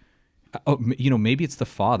 Maybe it's the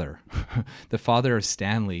father, the father of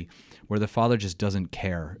Stanley, where the father just doesn't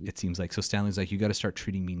care. It seems like. So Stanley's like, you got to start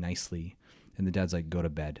treating me nicely, and the dad's like, go to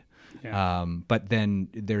bed. Yeah. But then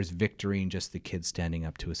there's victory in just the kid standing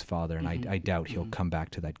up to his father, and I doubt he'll come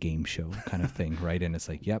back to that game show kind of thing, right? And it's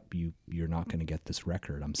like, yep, you're not going to get this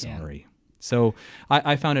record. I'm sorry. Yeah. So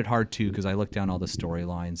I found it hard too, because I looked down all the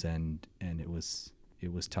storylines and it was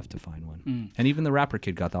tough to find one. And even the rapper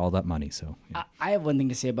kid got all that money. So yeah. I have one thing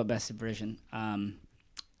to say about Best Subversion: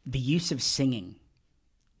 the use of singing,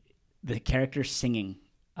 the character singing.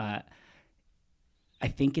 I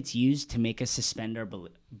think it's used to make us suspend our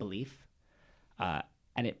belief,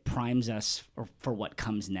 and it primes us for what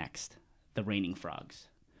comes next, the Raining Frogs.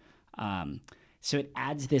 So it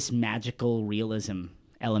adds this magical realism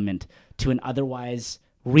element to an otherwise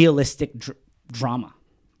realistic drama.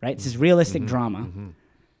 right? It's this realistic drama.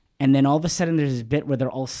 And then all of a sudden there's this bit where they're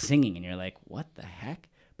all singing and you're like, what the heck?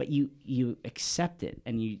 But you accept it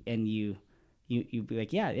and you be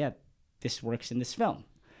like, yeah, this works in this film.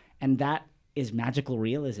 And that is magical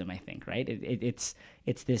realism, I think, right? It's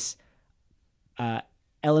this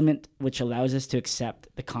element which allows us to accept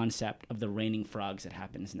the concept of the raining frogs that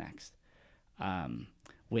happens next.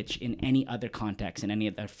 Which in any other context, in any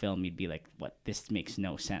other film, you'd be like, what, this makes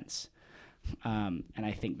no sense. And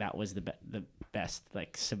I think that was the best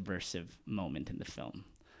like subversive moment in the film.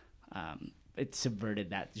 It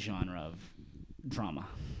subverted that genre of drama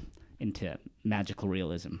into magical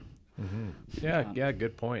realism. Yeah,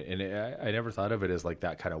 good point. And I never thought of it as like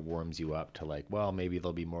that kind of warms you up to like, well, maybe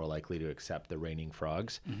they'll be more likely to accept the raining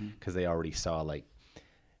frogs because they already saw like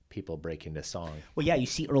people break into song. Well, yeah, you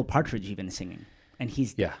see Earl Partridge even singing. And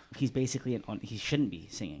he's basically he shouldn't be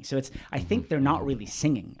singing. So I think they're not really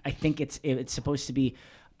singing. I think it's supposed to be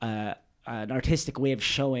an artistic way of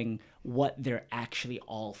showing what they're actually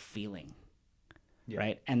all feeling,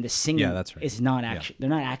 right? And the singing that's right. is not actually they're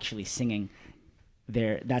not actually singing.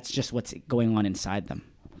 That's just what's going on inside them.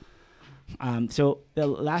 So the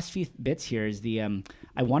last few bits here is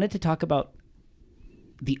I wanted to talk about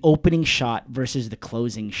the opening shot versus the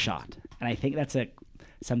closing shot, and I think that's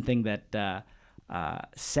something that.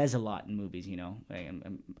 Says a lot in movies, you know.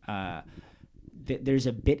 There's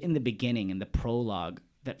a bit in the beginning, in the prologue,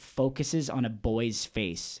 that focuses on a boy's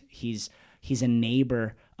face. He's a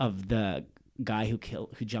neighbor of the guy who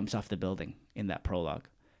jumps off the building in that prologue.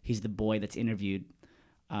 He's the boy that's interviewed,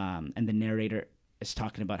 and the narrator is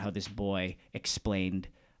talking about how this boy explained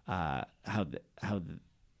how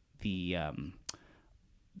the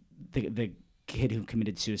kid who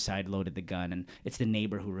committed suicide loaded the gun, and it's the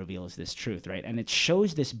neighbor who reveals this truth, right? And it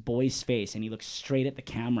shows this boy's face, and he looks straight at the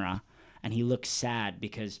camera, and he looks sad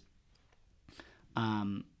because,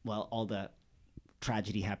 all the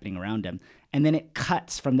tragedy happening around him. And then it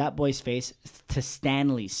cuts from that boy's face to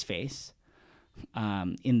Stanley's face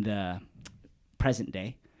in the present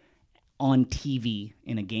day on TV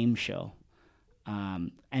in a game show.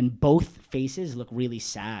 And both faces look really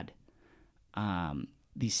sad.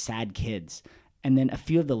 These sad kids. And then a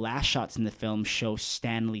few of the last shots in the film show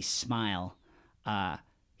Stanley smile.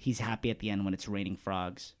 He's happy at the end when it's raining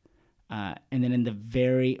frogs. And then in the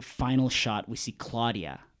very final shot, we see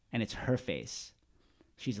Claudia, and it's her face.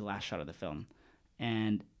 She's the last shot of the film.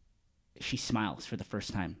 And she smiles for the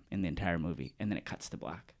first time in the entire movie, and then it cuts to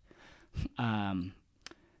black.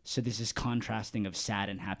 So there's this contrasting of sad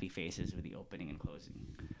and happy faces with the opening and closing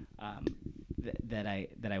that I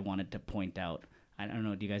wanted to point out. I don't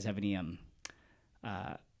know. Do you guys have any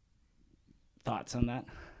thoughts on that?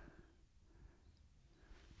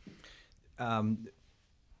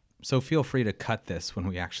 So feel free to cut this when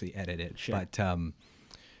we actually edit it. Sure. But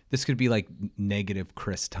this could be like negative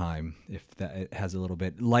Chris time if that it has a little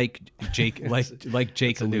bit like Jake like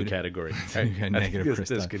Jake it's a new alluded. Category. Negative Chris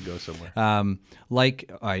this time. could go somewhere. I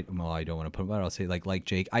don't want to put it, but I'll say like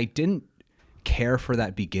Jake. I didn't care for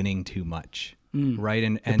that beginning too much, right?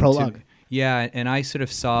 And prologue. And I sort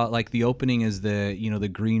of saw like the opening is the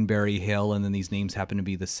Greenberry Hill, and then these names happen to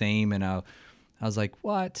be the same, and I was like,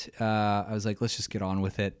 what? I was like, let's just get on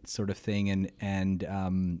with it, sort of thing, and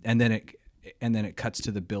then it cuts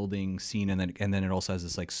to the building scene, and then it also has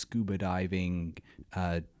this like scuba diving,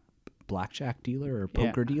 blackjack dealer or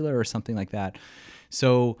poker dealer or something like that.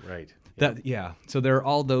 So right. So there are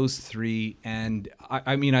all those three, and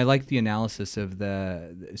I mean I like the analysis of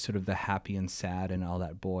the sort of the happy and sad and all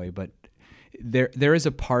that boy, but there is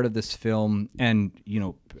a part of this film, and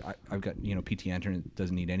I've got P.T. Anderson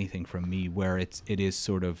doesn't need anything from me, where it is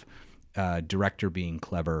sort of director being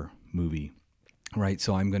clever movie, right?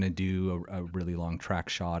 So I'm going to do a really long track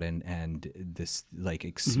shot and this like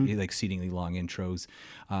exceedingly long intros.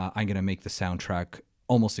 I'm going to make the soundtrack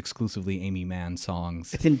almost exclusively Amy Mann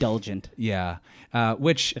songs. It's indulgent. Yeah,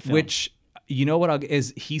 which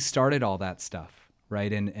is he started all that stuff,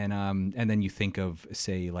 right? And then you think of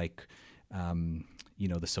say like.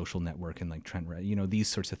 The Social Network and like Trent, these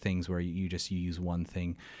sorts of things where you use one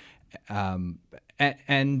thing.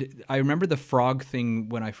 And I remember the frog thing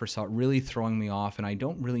when I first saw it really throwing me off, and I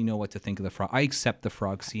don't really know what to think of the frog. I accept the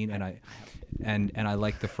frog scene, and I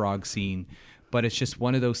like the frog scene, but it's just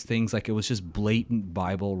one of those things, like it was just blatant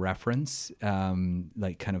Bible reference,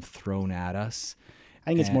 like kind of thrown at us.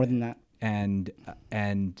 I think it's more than that. And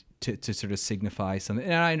to sort of signify something,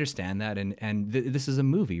 and I understand that, and this is a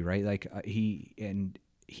movie, right? Like he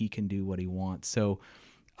can do what he wants. So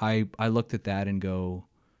I looked at that and go,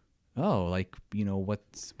 oh, like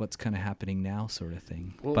what's kind of happening now, sort of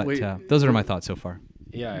thing. Well, but those are my thoughts so far.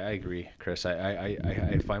 Yeah, I agree, Chris.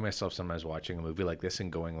 I find myself sometimes watching a movie like this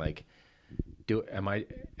and going like, am I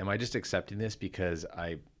just accepting this because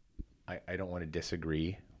I don't want to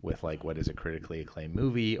disagree with like what is a critically acclaimed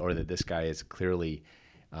movie, or that this guy is clearly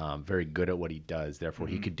very good at what he does, therefore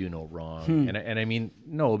he could do no wrong. And I mean,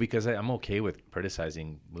 no, because I'm okay with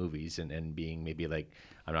criticizing movies and being maybe like,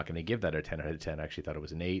 I'm not going to give that a 10 out of 10. I actually thought it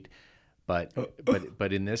was an 8,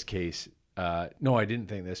 but in this case, no, I didn't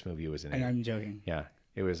think this movie was an 8. I'm joking. Yeah,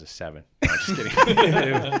 it was a 7. No, I'm just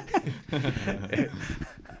kidding.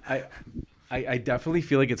 I definitely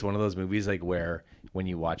feel like it's one of those movies like where when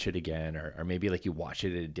you watch it again, or maybe like you watch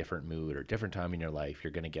it in a different mood or different time in your life,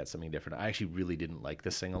 you're going to get something different. I actually really didn't like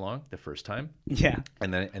the sing along the first time. Yeah.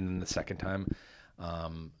 And then the second time,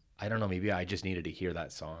 I don't know, maybe I just needed to hear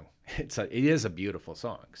that song. It is a beautiful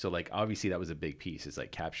song. So like, obviously that was a big piece. It's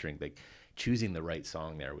like capturing, like choosing the right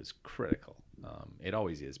song there was critical. It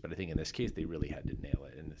always is, but I think in this case they really had to nail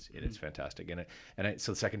it, and it's fantastic.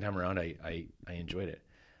 So the second time around, I enjoyed it.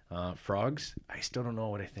 Frogs, I still don't know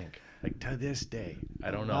what I think. Like to this day, I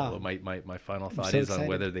don't know. Wow. My final thought is on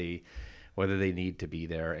whether they need to be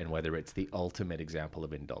there, and whether it's the ultimate example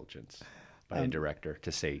of indulgence by a director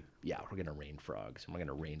to say, yeah, we're gonna rain frogs, and we're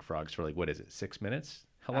gonna rain frogs for like, what is it, 6 minutes?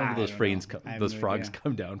 How long do those frogs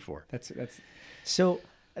come down for?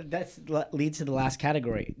 That leads to the last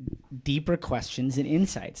category: deeper questions and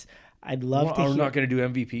insights. I'd love to. We're not going to do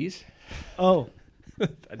MVPs. Oh,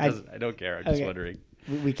 I don't care. I'm just wondering.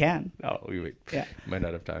 We can. No, we might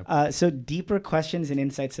not have time. So deeper questions and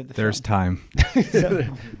insights of the There's film. time.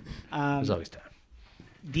 There's always time.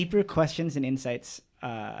 Deeper questions and insights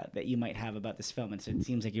that you might have about this film, and so it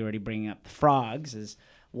seems like you're already bringing up the frogs.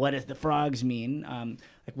 What does the frogs mean?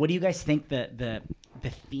 Like, what do you guys think the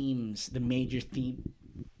themes, the major theme,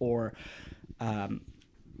 or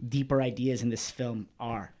deeper ideas in this film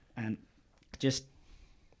are? And just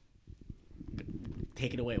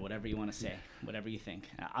take it away, whatever you want to say, whatever you think.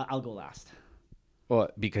 I'll go last. Well,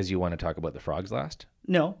 because you want to talk about the frogs last?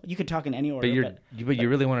 No, you could talk in any order. But you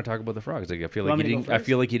really want to talk about the frogs. Like, I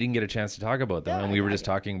feel like you didn't get a chance to talk about them, and we were just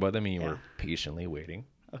talking about them, and you were patiently waiting.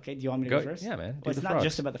 Okay, do you want me to go first? Yeah, man. Well, it's not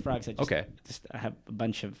just about the frogs. I have a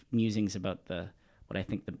bunch of musings about what I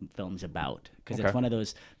think the film's about, because it's one of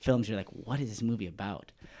those films you're like, what is this movie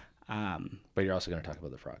about? But you're also going to talk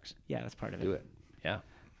about the frogs. Yeah, that's part of it. Do it. Yeah.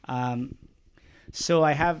 So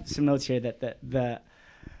I have some notes here that the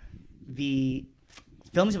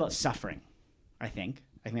film's about suffering. I think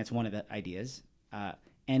that's one of the ideas.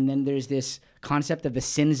 And then there's this concept of the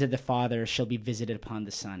sins of the father shall be visited upon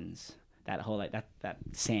the sons. That whole that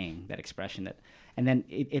saying, that expression, and then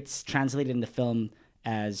it's translated in the film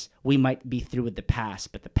as, we might be through with the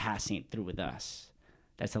past, but the past ain't through with us.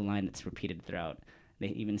 That's a line that's repeated throughout. They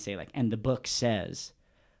even say like, and the book says,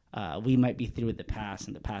 we might be through with the past,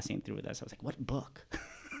 and the past ain't through with us. I was like, what book?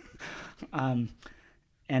 And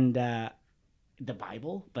the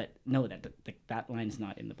Bible, but no, that line's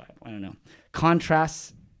not in the Bible. I don't know.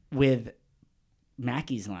 Contrasts with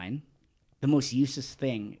Mackie's line, the most useless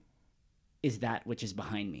thing is that which is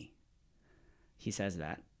behind me. He says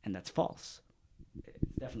that, and that's false.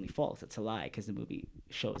 It's definitely false. It's a lie, because the movie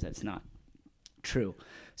shows that's not true.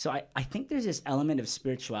 So I think there's this element of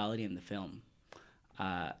spirituality in the film,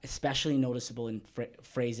 especially noticeable in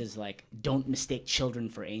phrases like, don't mistake children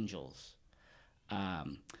for angels,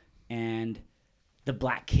 and the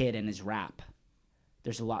black kid and his rap.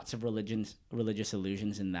 There's lots of religious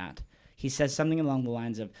allusions in that. He says something along the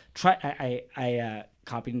lines of, I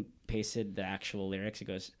copied and pasted the actual lyrics. It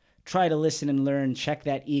goes, try to listen and learn, check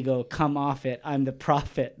that ego, come off it. I'm the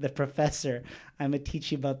prophet, the professor. I'm a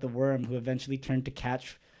teach you about the worm who eventually turned to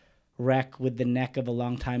catch wreck with the neck of a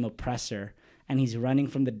long-time oppressor. And he's running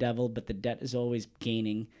from the devil, but the debt is always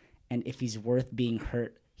gaining. And if he's worth being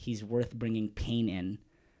hurt, he's worth bringing pain in.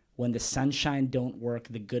 When the sunshine don't work,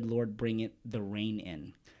 the good Lord bring it the rain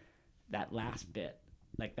in. That last bit,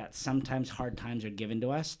 like that, sometimes hard times are given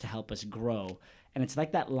to us to help us grow. And it's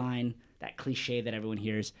like that line, that cliche that everyone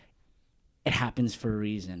hears, it happens for a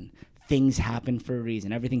reason. Things happen for a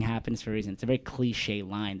reason. Everything happens for a reason. It's a very cliche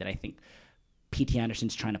line that I think P.T.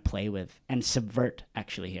 Anderson's trying to play with and subvert,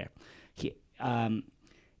 actually, here.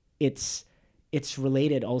 It's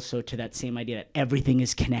related also to that same idea that everything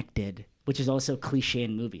is connected, which is also cliche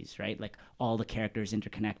in movies, right? Like all the characters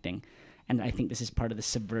interconnecting. And I think this is part of the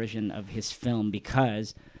subversion of his film,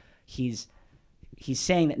 because he's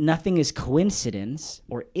saying that nothing is coincidence,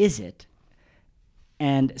 or is it?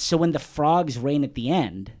 And so when the frogs rain at the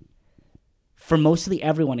end, for mostly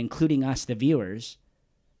everyone, including us, the viewers,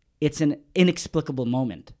 it's an inexplicable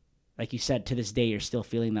moment. like you said, to this day you're still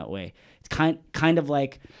feeling that way. It's kind of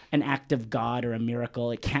like an act of God or a miracle.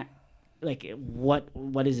 It can't, like, what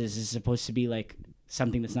is this? Is it supposed to be like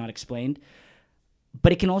something that's not explained?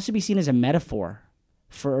 But it can also be seen as a metaphor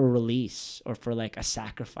for a release or for like a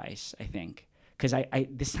sacrifice, I think. Because I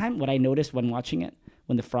this time what I noticed when watching it,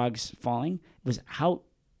 when the frogs falling, was how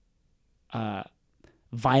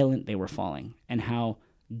violent they were falling and how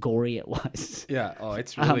gory it was. Yeah. Oh,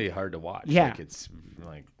 it's really hard to watch. Yeah. Like, it's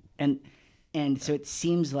like... And so it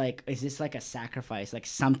seems like, is this like a sacrifice, like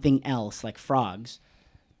something else, like frogs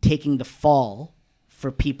taking the fall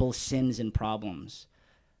for people's sins and problems?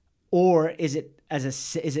 Or is it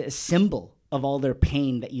is it a symbol of all their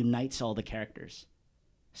pain that unites all the characters?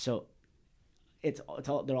 So it's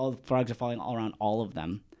all the frogs are falling all around all of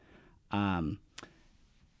them. And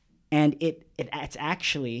it's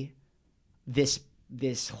actually this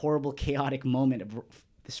horrible, chaotic moment of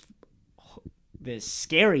this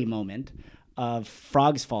scary moment of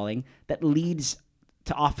frogs falling that leads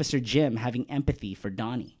to Officer Jim having empathy for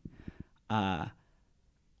Donnie.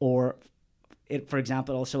 Or it, for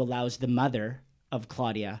example, also allows the mother of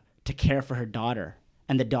Claudia to care for her daughter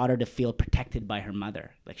and the daughter to feel protected by her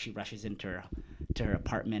mother. Like she rushes into her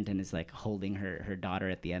apartment and is like holding her daughter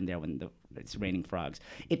at the end there when it's raining frogs.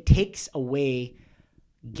 It takes away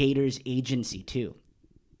Gator's agency too.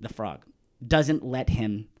 The frog doesn't let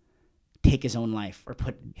him take his own life or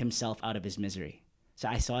put himself out of his misery. So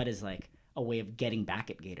I saw it as like a way of getting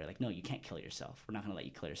back at Gator. Like, no, you can't kill yourself. We're not going to let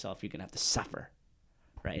you kill yourself. You're going to have to suffer,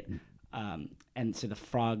 right? And so the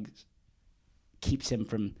frog keeps him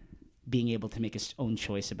from being able to make his own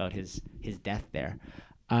choice about his death there.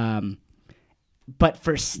 But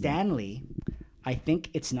for Stanley, I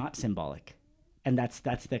think it's not symbolic. And that's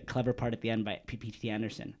the clever part at the end by P.T.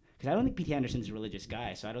 Anderson. Because I don't think P.T. Anderson's a religious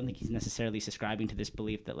guy, so I don't think he's necessarily subscribing to this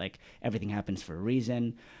belief that like everything happens for a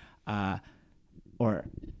reason, or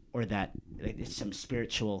that it's some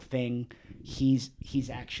spiritual thing. He's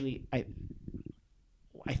actually I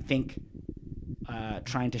think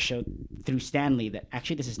trying to show through Stanley that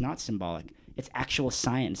actually this is not symbolic. It's actual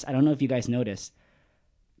science. I don't know if you guys noticed,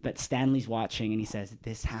 but Stanley's watching and he says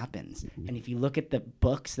this happens. And if you look at the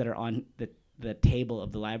books that are on the table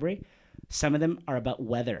of the library, some of them are about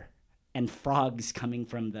weather and frogs coming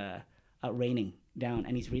from the raining down.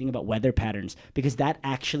 And he's reading about weather patterns because that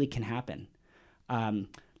actually can happen.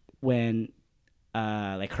 When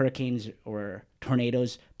like hurricanes or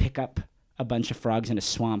tornadoes pick up a bunch of frogs in a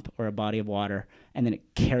swamp or a body of water, and then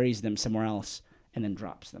it carries them somewhere else and then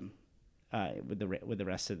drops them with the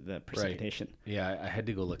rest of the precipitation. Right. Yeah, I had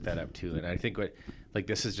to go look that up too, and I think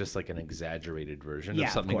this is just like an exaggerated version of Yeah,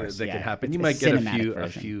 something of course, that yeah. can happen. It's You a might get cinematic a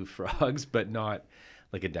few frogs, but not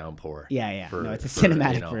like a downpour. Yeah. For, no, it's a for,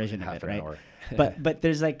 cinematic version of half it, an right? hour. but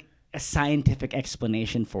there's like a scientific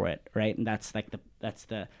explanation for it, right? And that's like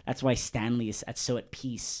that's why Stanley is so at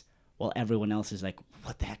peace while everyone else is like,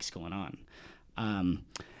 what the heck's going on?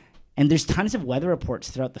 And there's tons of weather reports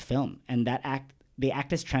throughout the film, and they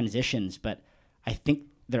act as transitions, but I think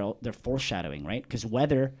they're foreshadowing, right? Because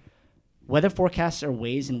weather forecasts are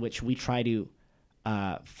ways in which we try to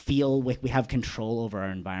feel like we have control over our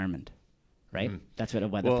environment, right? That's what a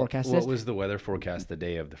weather forecast is. What was the weather forecast the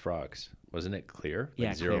day of the frogs? Wasn't it clear?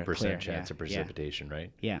 Yeah, 0% chance yeah, of precipitation,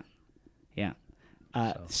 right? Yeah.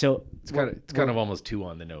 So it's kind of almost too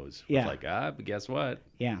on the nose. Yeah. It's like, but guess what?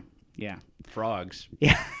 Yeah. Frogs.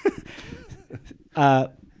 Yeah.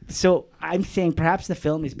 So I'm saying perhaps the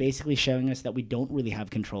film is basically showing us that we don't really have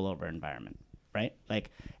control over our environment, right? Like,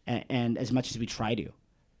 and as much as we try to,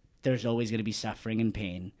 there's always going to be suffering and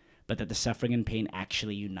pain, but that the suffering and pain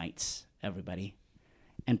actually unites everybody.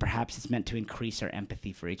 And perhaps it's meant to increase our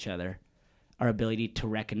empathy for each other, our ability to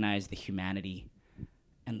recognize the humanity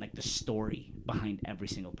and like the story behind every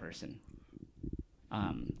single person.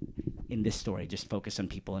 In this story, just focus on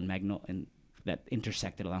people in that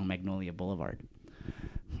intersected along Magnolia Boulevard.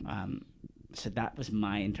 So that was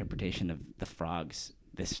my interpretation of the frogs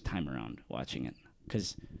this time around watching it.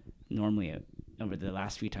 Because normally, over the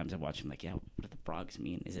last few times I've watched, I'm like, yeah, what do the frogs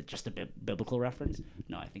mean? Is it just a biblical reference?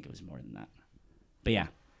 No, I think it was more than that. But yeah.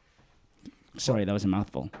 Sorry, that was a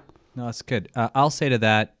mouthful. No, that's good. I'll say to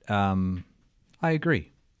that, I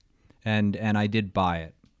agree. And I did buy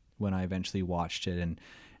it when I eventually watched it,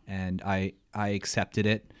 and I accepted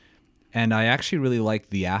it. And I actually really liked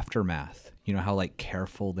the aftermath. You know how like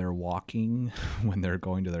careful they're walking when they're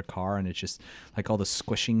going to their car, and it's just like all the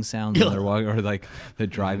squishing sounds when they're walking, or like the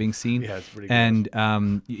driving scene. Yeah, it's pretty gross.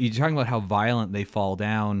 And you're talking about how violent they fall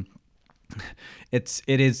down. It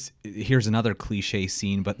is. Here's another cliche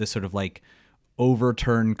scene, but this sort of like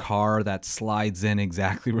overturned car that slides in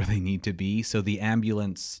exactly where they need to be. So the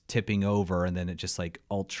ambulance tipping over, and then it just like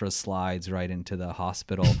ultra slides right into the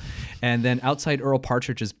hospital. And then outside Earl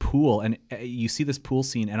Partridge's pool, and you see this pool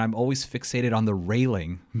scene, and I'm always fixated on the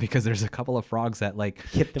railing because there's a couple of frogs that like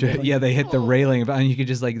Hit the railing. yeah, they hit the railing, and you could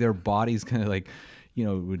just like their bodies kind of like, you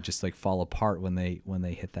know, would just like fall apart when they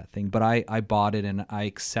hit that thing. But I bought it and I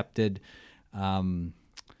accepted.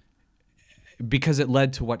 Because it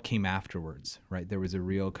led to what came afterwards, right? There was a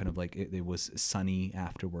real kind of like it was sunny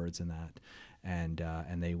afterwards, and that,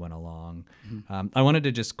 and they went along. I wanted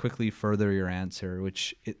to just quickly further your answer,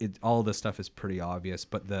 which all the stuff is pretty obvious,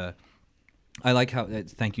 but I like how.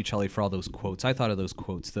 Thank you, Charlie, for all those quotes. I thought of those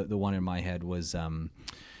quotes. The one in my head was.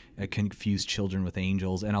 Confuse children with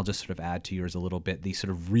angels, and I'll just sort of add to yours a little bit. These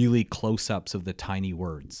sort of really close-ups of the tiny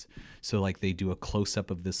words. So like they do a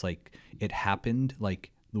close-up of this, like it happened,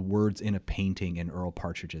 like the words in a painting in Earl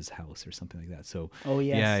Partridge's house or something like that. So Oh,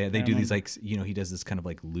 yes, yeah, they I do these remember. like, you know, he does this kind of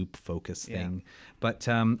like loop focus thing. But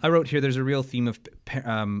I wrote here, there's a real theme of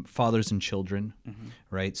fathers and children,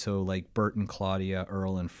 right? So like Bert and Claudia,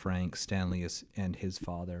 Earl and Frank, Stanley and his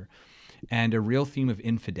father, and a real theme of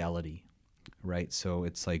infidelity, right? So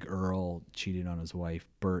it's like Earl cheated on his wife,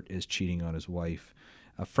 Bert is cheating on his wife.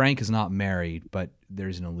 Frank is not married, but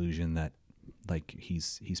there's an illusion that like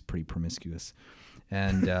he's pretty promiscuous,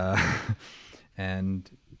 and and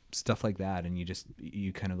stuff like that. And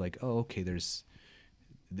you kind of like, oh, okay, this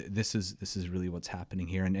is really what's happening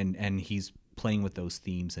here, and he's playing with those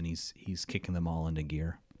themes, and he's kicking them all into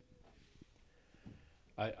gear.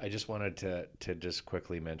 I just wanted to just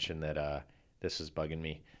quickly mention that this is bugging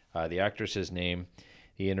me. The actress's name,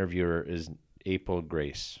 the interviewer, is April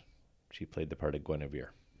Grace. She played the part of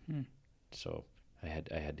Guinevere. So I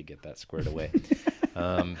had to get that squared away.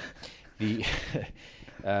 The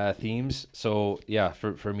themes. So yeah,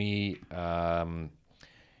 for me,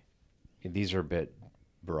 these are a bit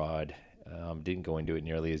broad. Didn't go into it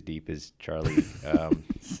nearly as deep as Charlie.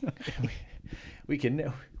 We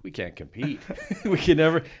can't compete. We can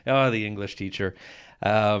never. Oh, the English teacher.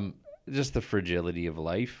 Just the fragility of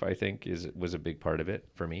life, I think, was a big part of it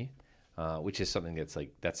for me, which is something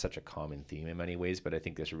that's such a common theme in many ways. But I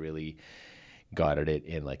think this really got at it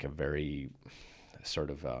in like a very sort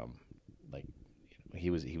of like he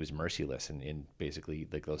was merciless in basically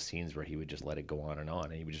like those scenes where he would just let it go on,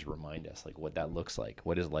 and he would just remind us like what that looks like,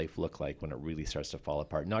 what does life look like when it really starts to fall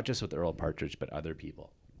apart, not just with Earl Partridge but other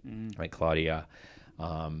people, like Claudia.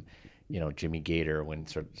 Jimmy Gator, when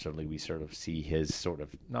certainly we sort of see his sort of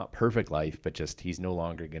not perfect life, but just he's no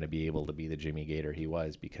longer going to be able to be the Jimmy Gator he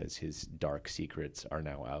was because his dark secrets are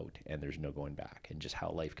now out and there's no going back, and just how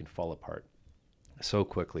life can fall apart so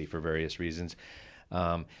quickly for various reasons.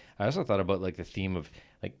 I also thought about like the theme of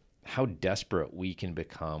like how desperate we can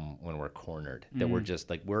become when we're cornered, that we're just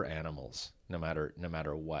like, we're animals, no matter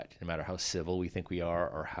what, no matter how civil we think we are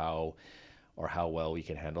or how well we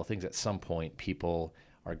can handle things. At some point, people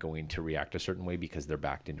are going to react a certain way because they're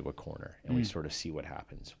backed into a corner, and we sort of see what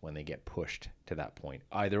happens when they get pushed to that point,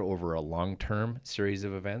 either over a long-term series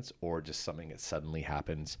of events or just something that suddenly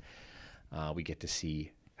happens. We get to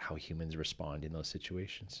see how humans respond in those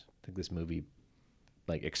situations. I think this movie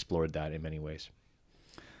like explored that in many ways.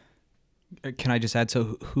 Can I just add?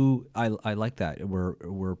 So who I like that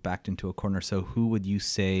we're backed into a corner. So who would you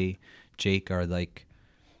say, Jake, are like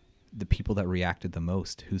the people that reacted the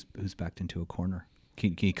most? Who's backed into a corner?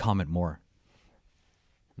 Can you comment more?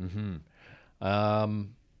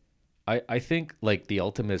 I think like the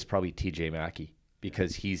ultimate is probably TJ Mackey,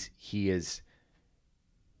 because he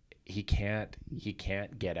can't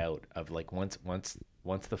get out of like once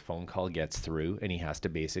the phone call gets through and he has to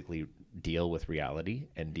basically deal with reality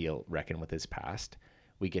and reckon with his past.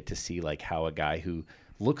 We get to see like how a guy who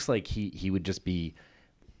looks like he would just be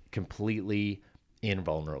completely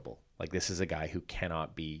invulnerable. Like this is a guy who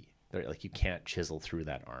cannot be like, you can't chisel through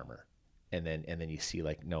that armor. And then you see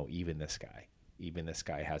like, no, even this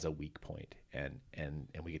guy has a weak point, and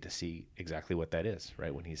we get to see exactly what that is,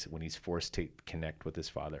 right? When he's forced to connect with his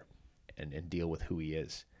father and deal with who he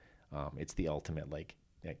is. It's the ultimate, like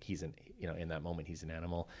he's in that moment, he's an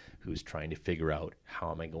animal who's trying to figure out, how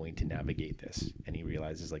am I going to navigate this? And he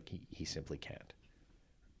realizes like he simply can't.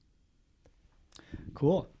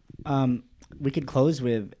 Cool. We could close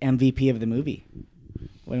with MVP of the movie.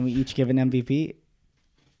 When we each give an MVP.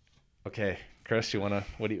 Okay, Chris,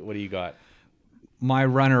 what do you got? My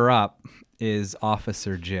runner-up is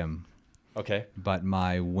Officer Jim. Okay. But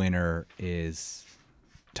my winner is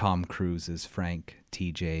Tom Cruise's Frank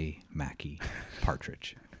TJ Mackey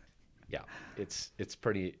Partridge. Yeah, it's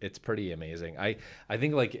pretty amazing. I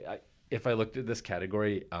think like if I looked at this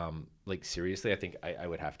category, like seriously, I think I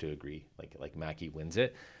would have to agree. Like Mackie wins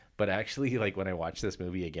it. But actually, like when I watched this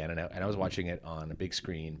movie again, and I was watching it on a big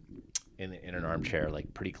screen in an armchair,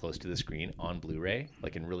 like pretty close to the screen on Blu-ray,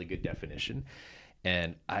 like in really good definition.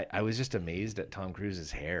 And I was just amazed at Tom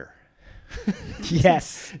Cruise's hair.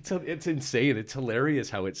 Yes. It's insane. It's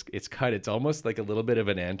hilarious how it's cut. It's almost like a little bit of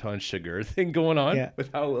an Anton Chigurh thing going on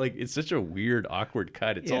with how like it's such a weird, awkward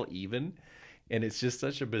cut. It's all even. And it's just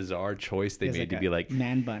such a bizarre choice they made to be like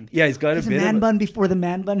man bun. Yeah, he's got a bit man of bun before the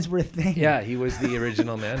man buns were a thing. Yeah, he was the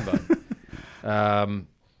original man bun.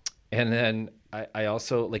 And then I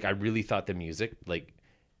also like I really thought the music like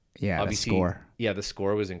the score. Yeah, the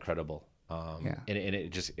score was incredible. And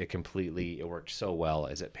it completely worked so well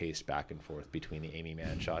as it paced back and forth between the Amy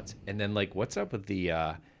Mann shots. And then like what's up with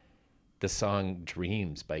the song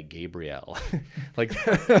Dreams by Gabrielle. Like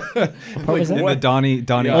the Donnie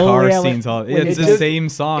car scenes all it's the same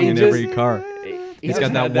song in every car. He's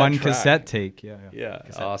got that one cassette tape. Yeah,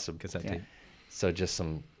 awesome cassette tape. So just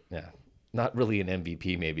some not really an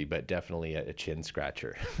MVP maybe, but definitely a chin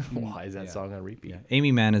scratcher. Why is that song on repeat? Yeah.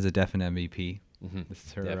 Amy Mann is a definite MVP. Mm-hmm. This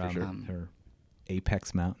is her sure. her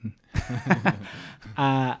apex mountain.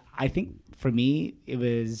 I think for me it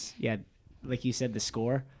was like you said, the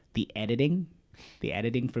score. The editing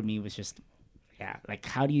for me was just, like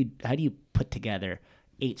how do you put together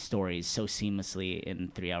 8 stories so seamlessly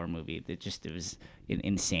in a 3-hour movie? It was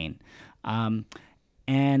insane. And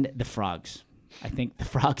the frogs. I think the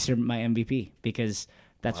frogs are my MVP because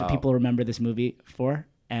that's what people remember this movie for,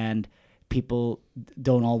 and people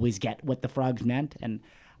don't always get what the frogs meant. And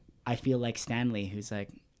I feel like Stanley, who's like,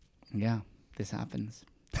 yeah, this happens.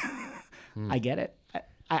 I get it.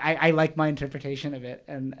 I like my interpretation of it,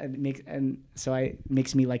 and it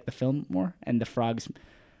makes me like the film more, and the frogs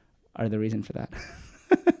are the reason for that.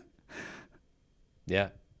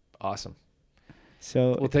 Yeah, awesome.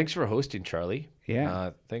 So well, thanks for hosting, Charlie.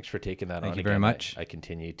 Yeah, thanks for taking that on. Thank you very much. I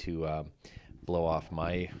continue to blow off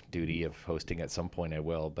my duty of hosting. At some point I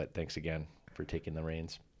will, but thanks again for taking the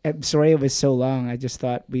reins. I'm sorry it was so long. I just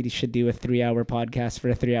thought we should do a 3-hour podcast for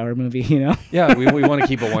a 3-hour movie, you know? Yeah, we want to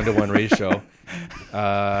keep a 1-to-1 ratio.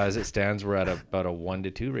 As it stands, we're at about a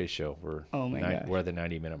 1-to-2 ratio. We're at the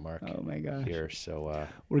 90-minute mark. Oh my gosh. Here, so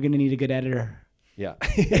we're gonna need a good editor. Yeah.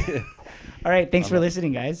 All right, thanks for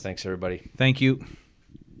listening, guys. Thanks everybody. Thank you.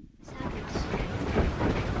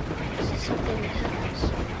 Something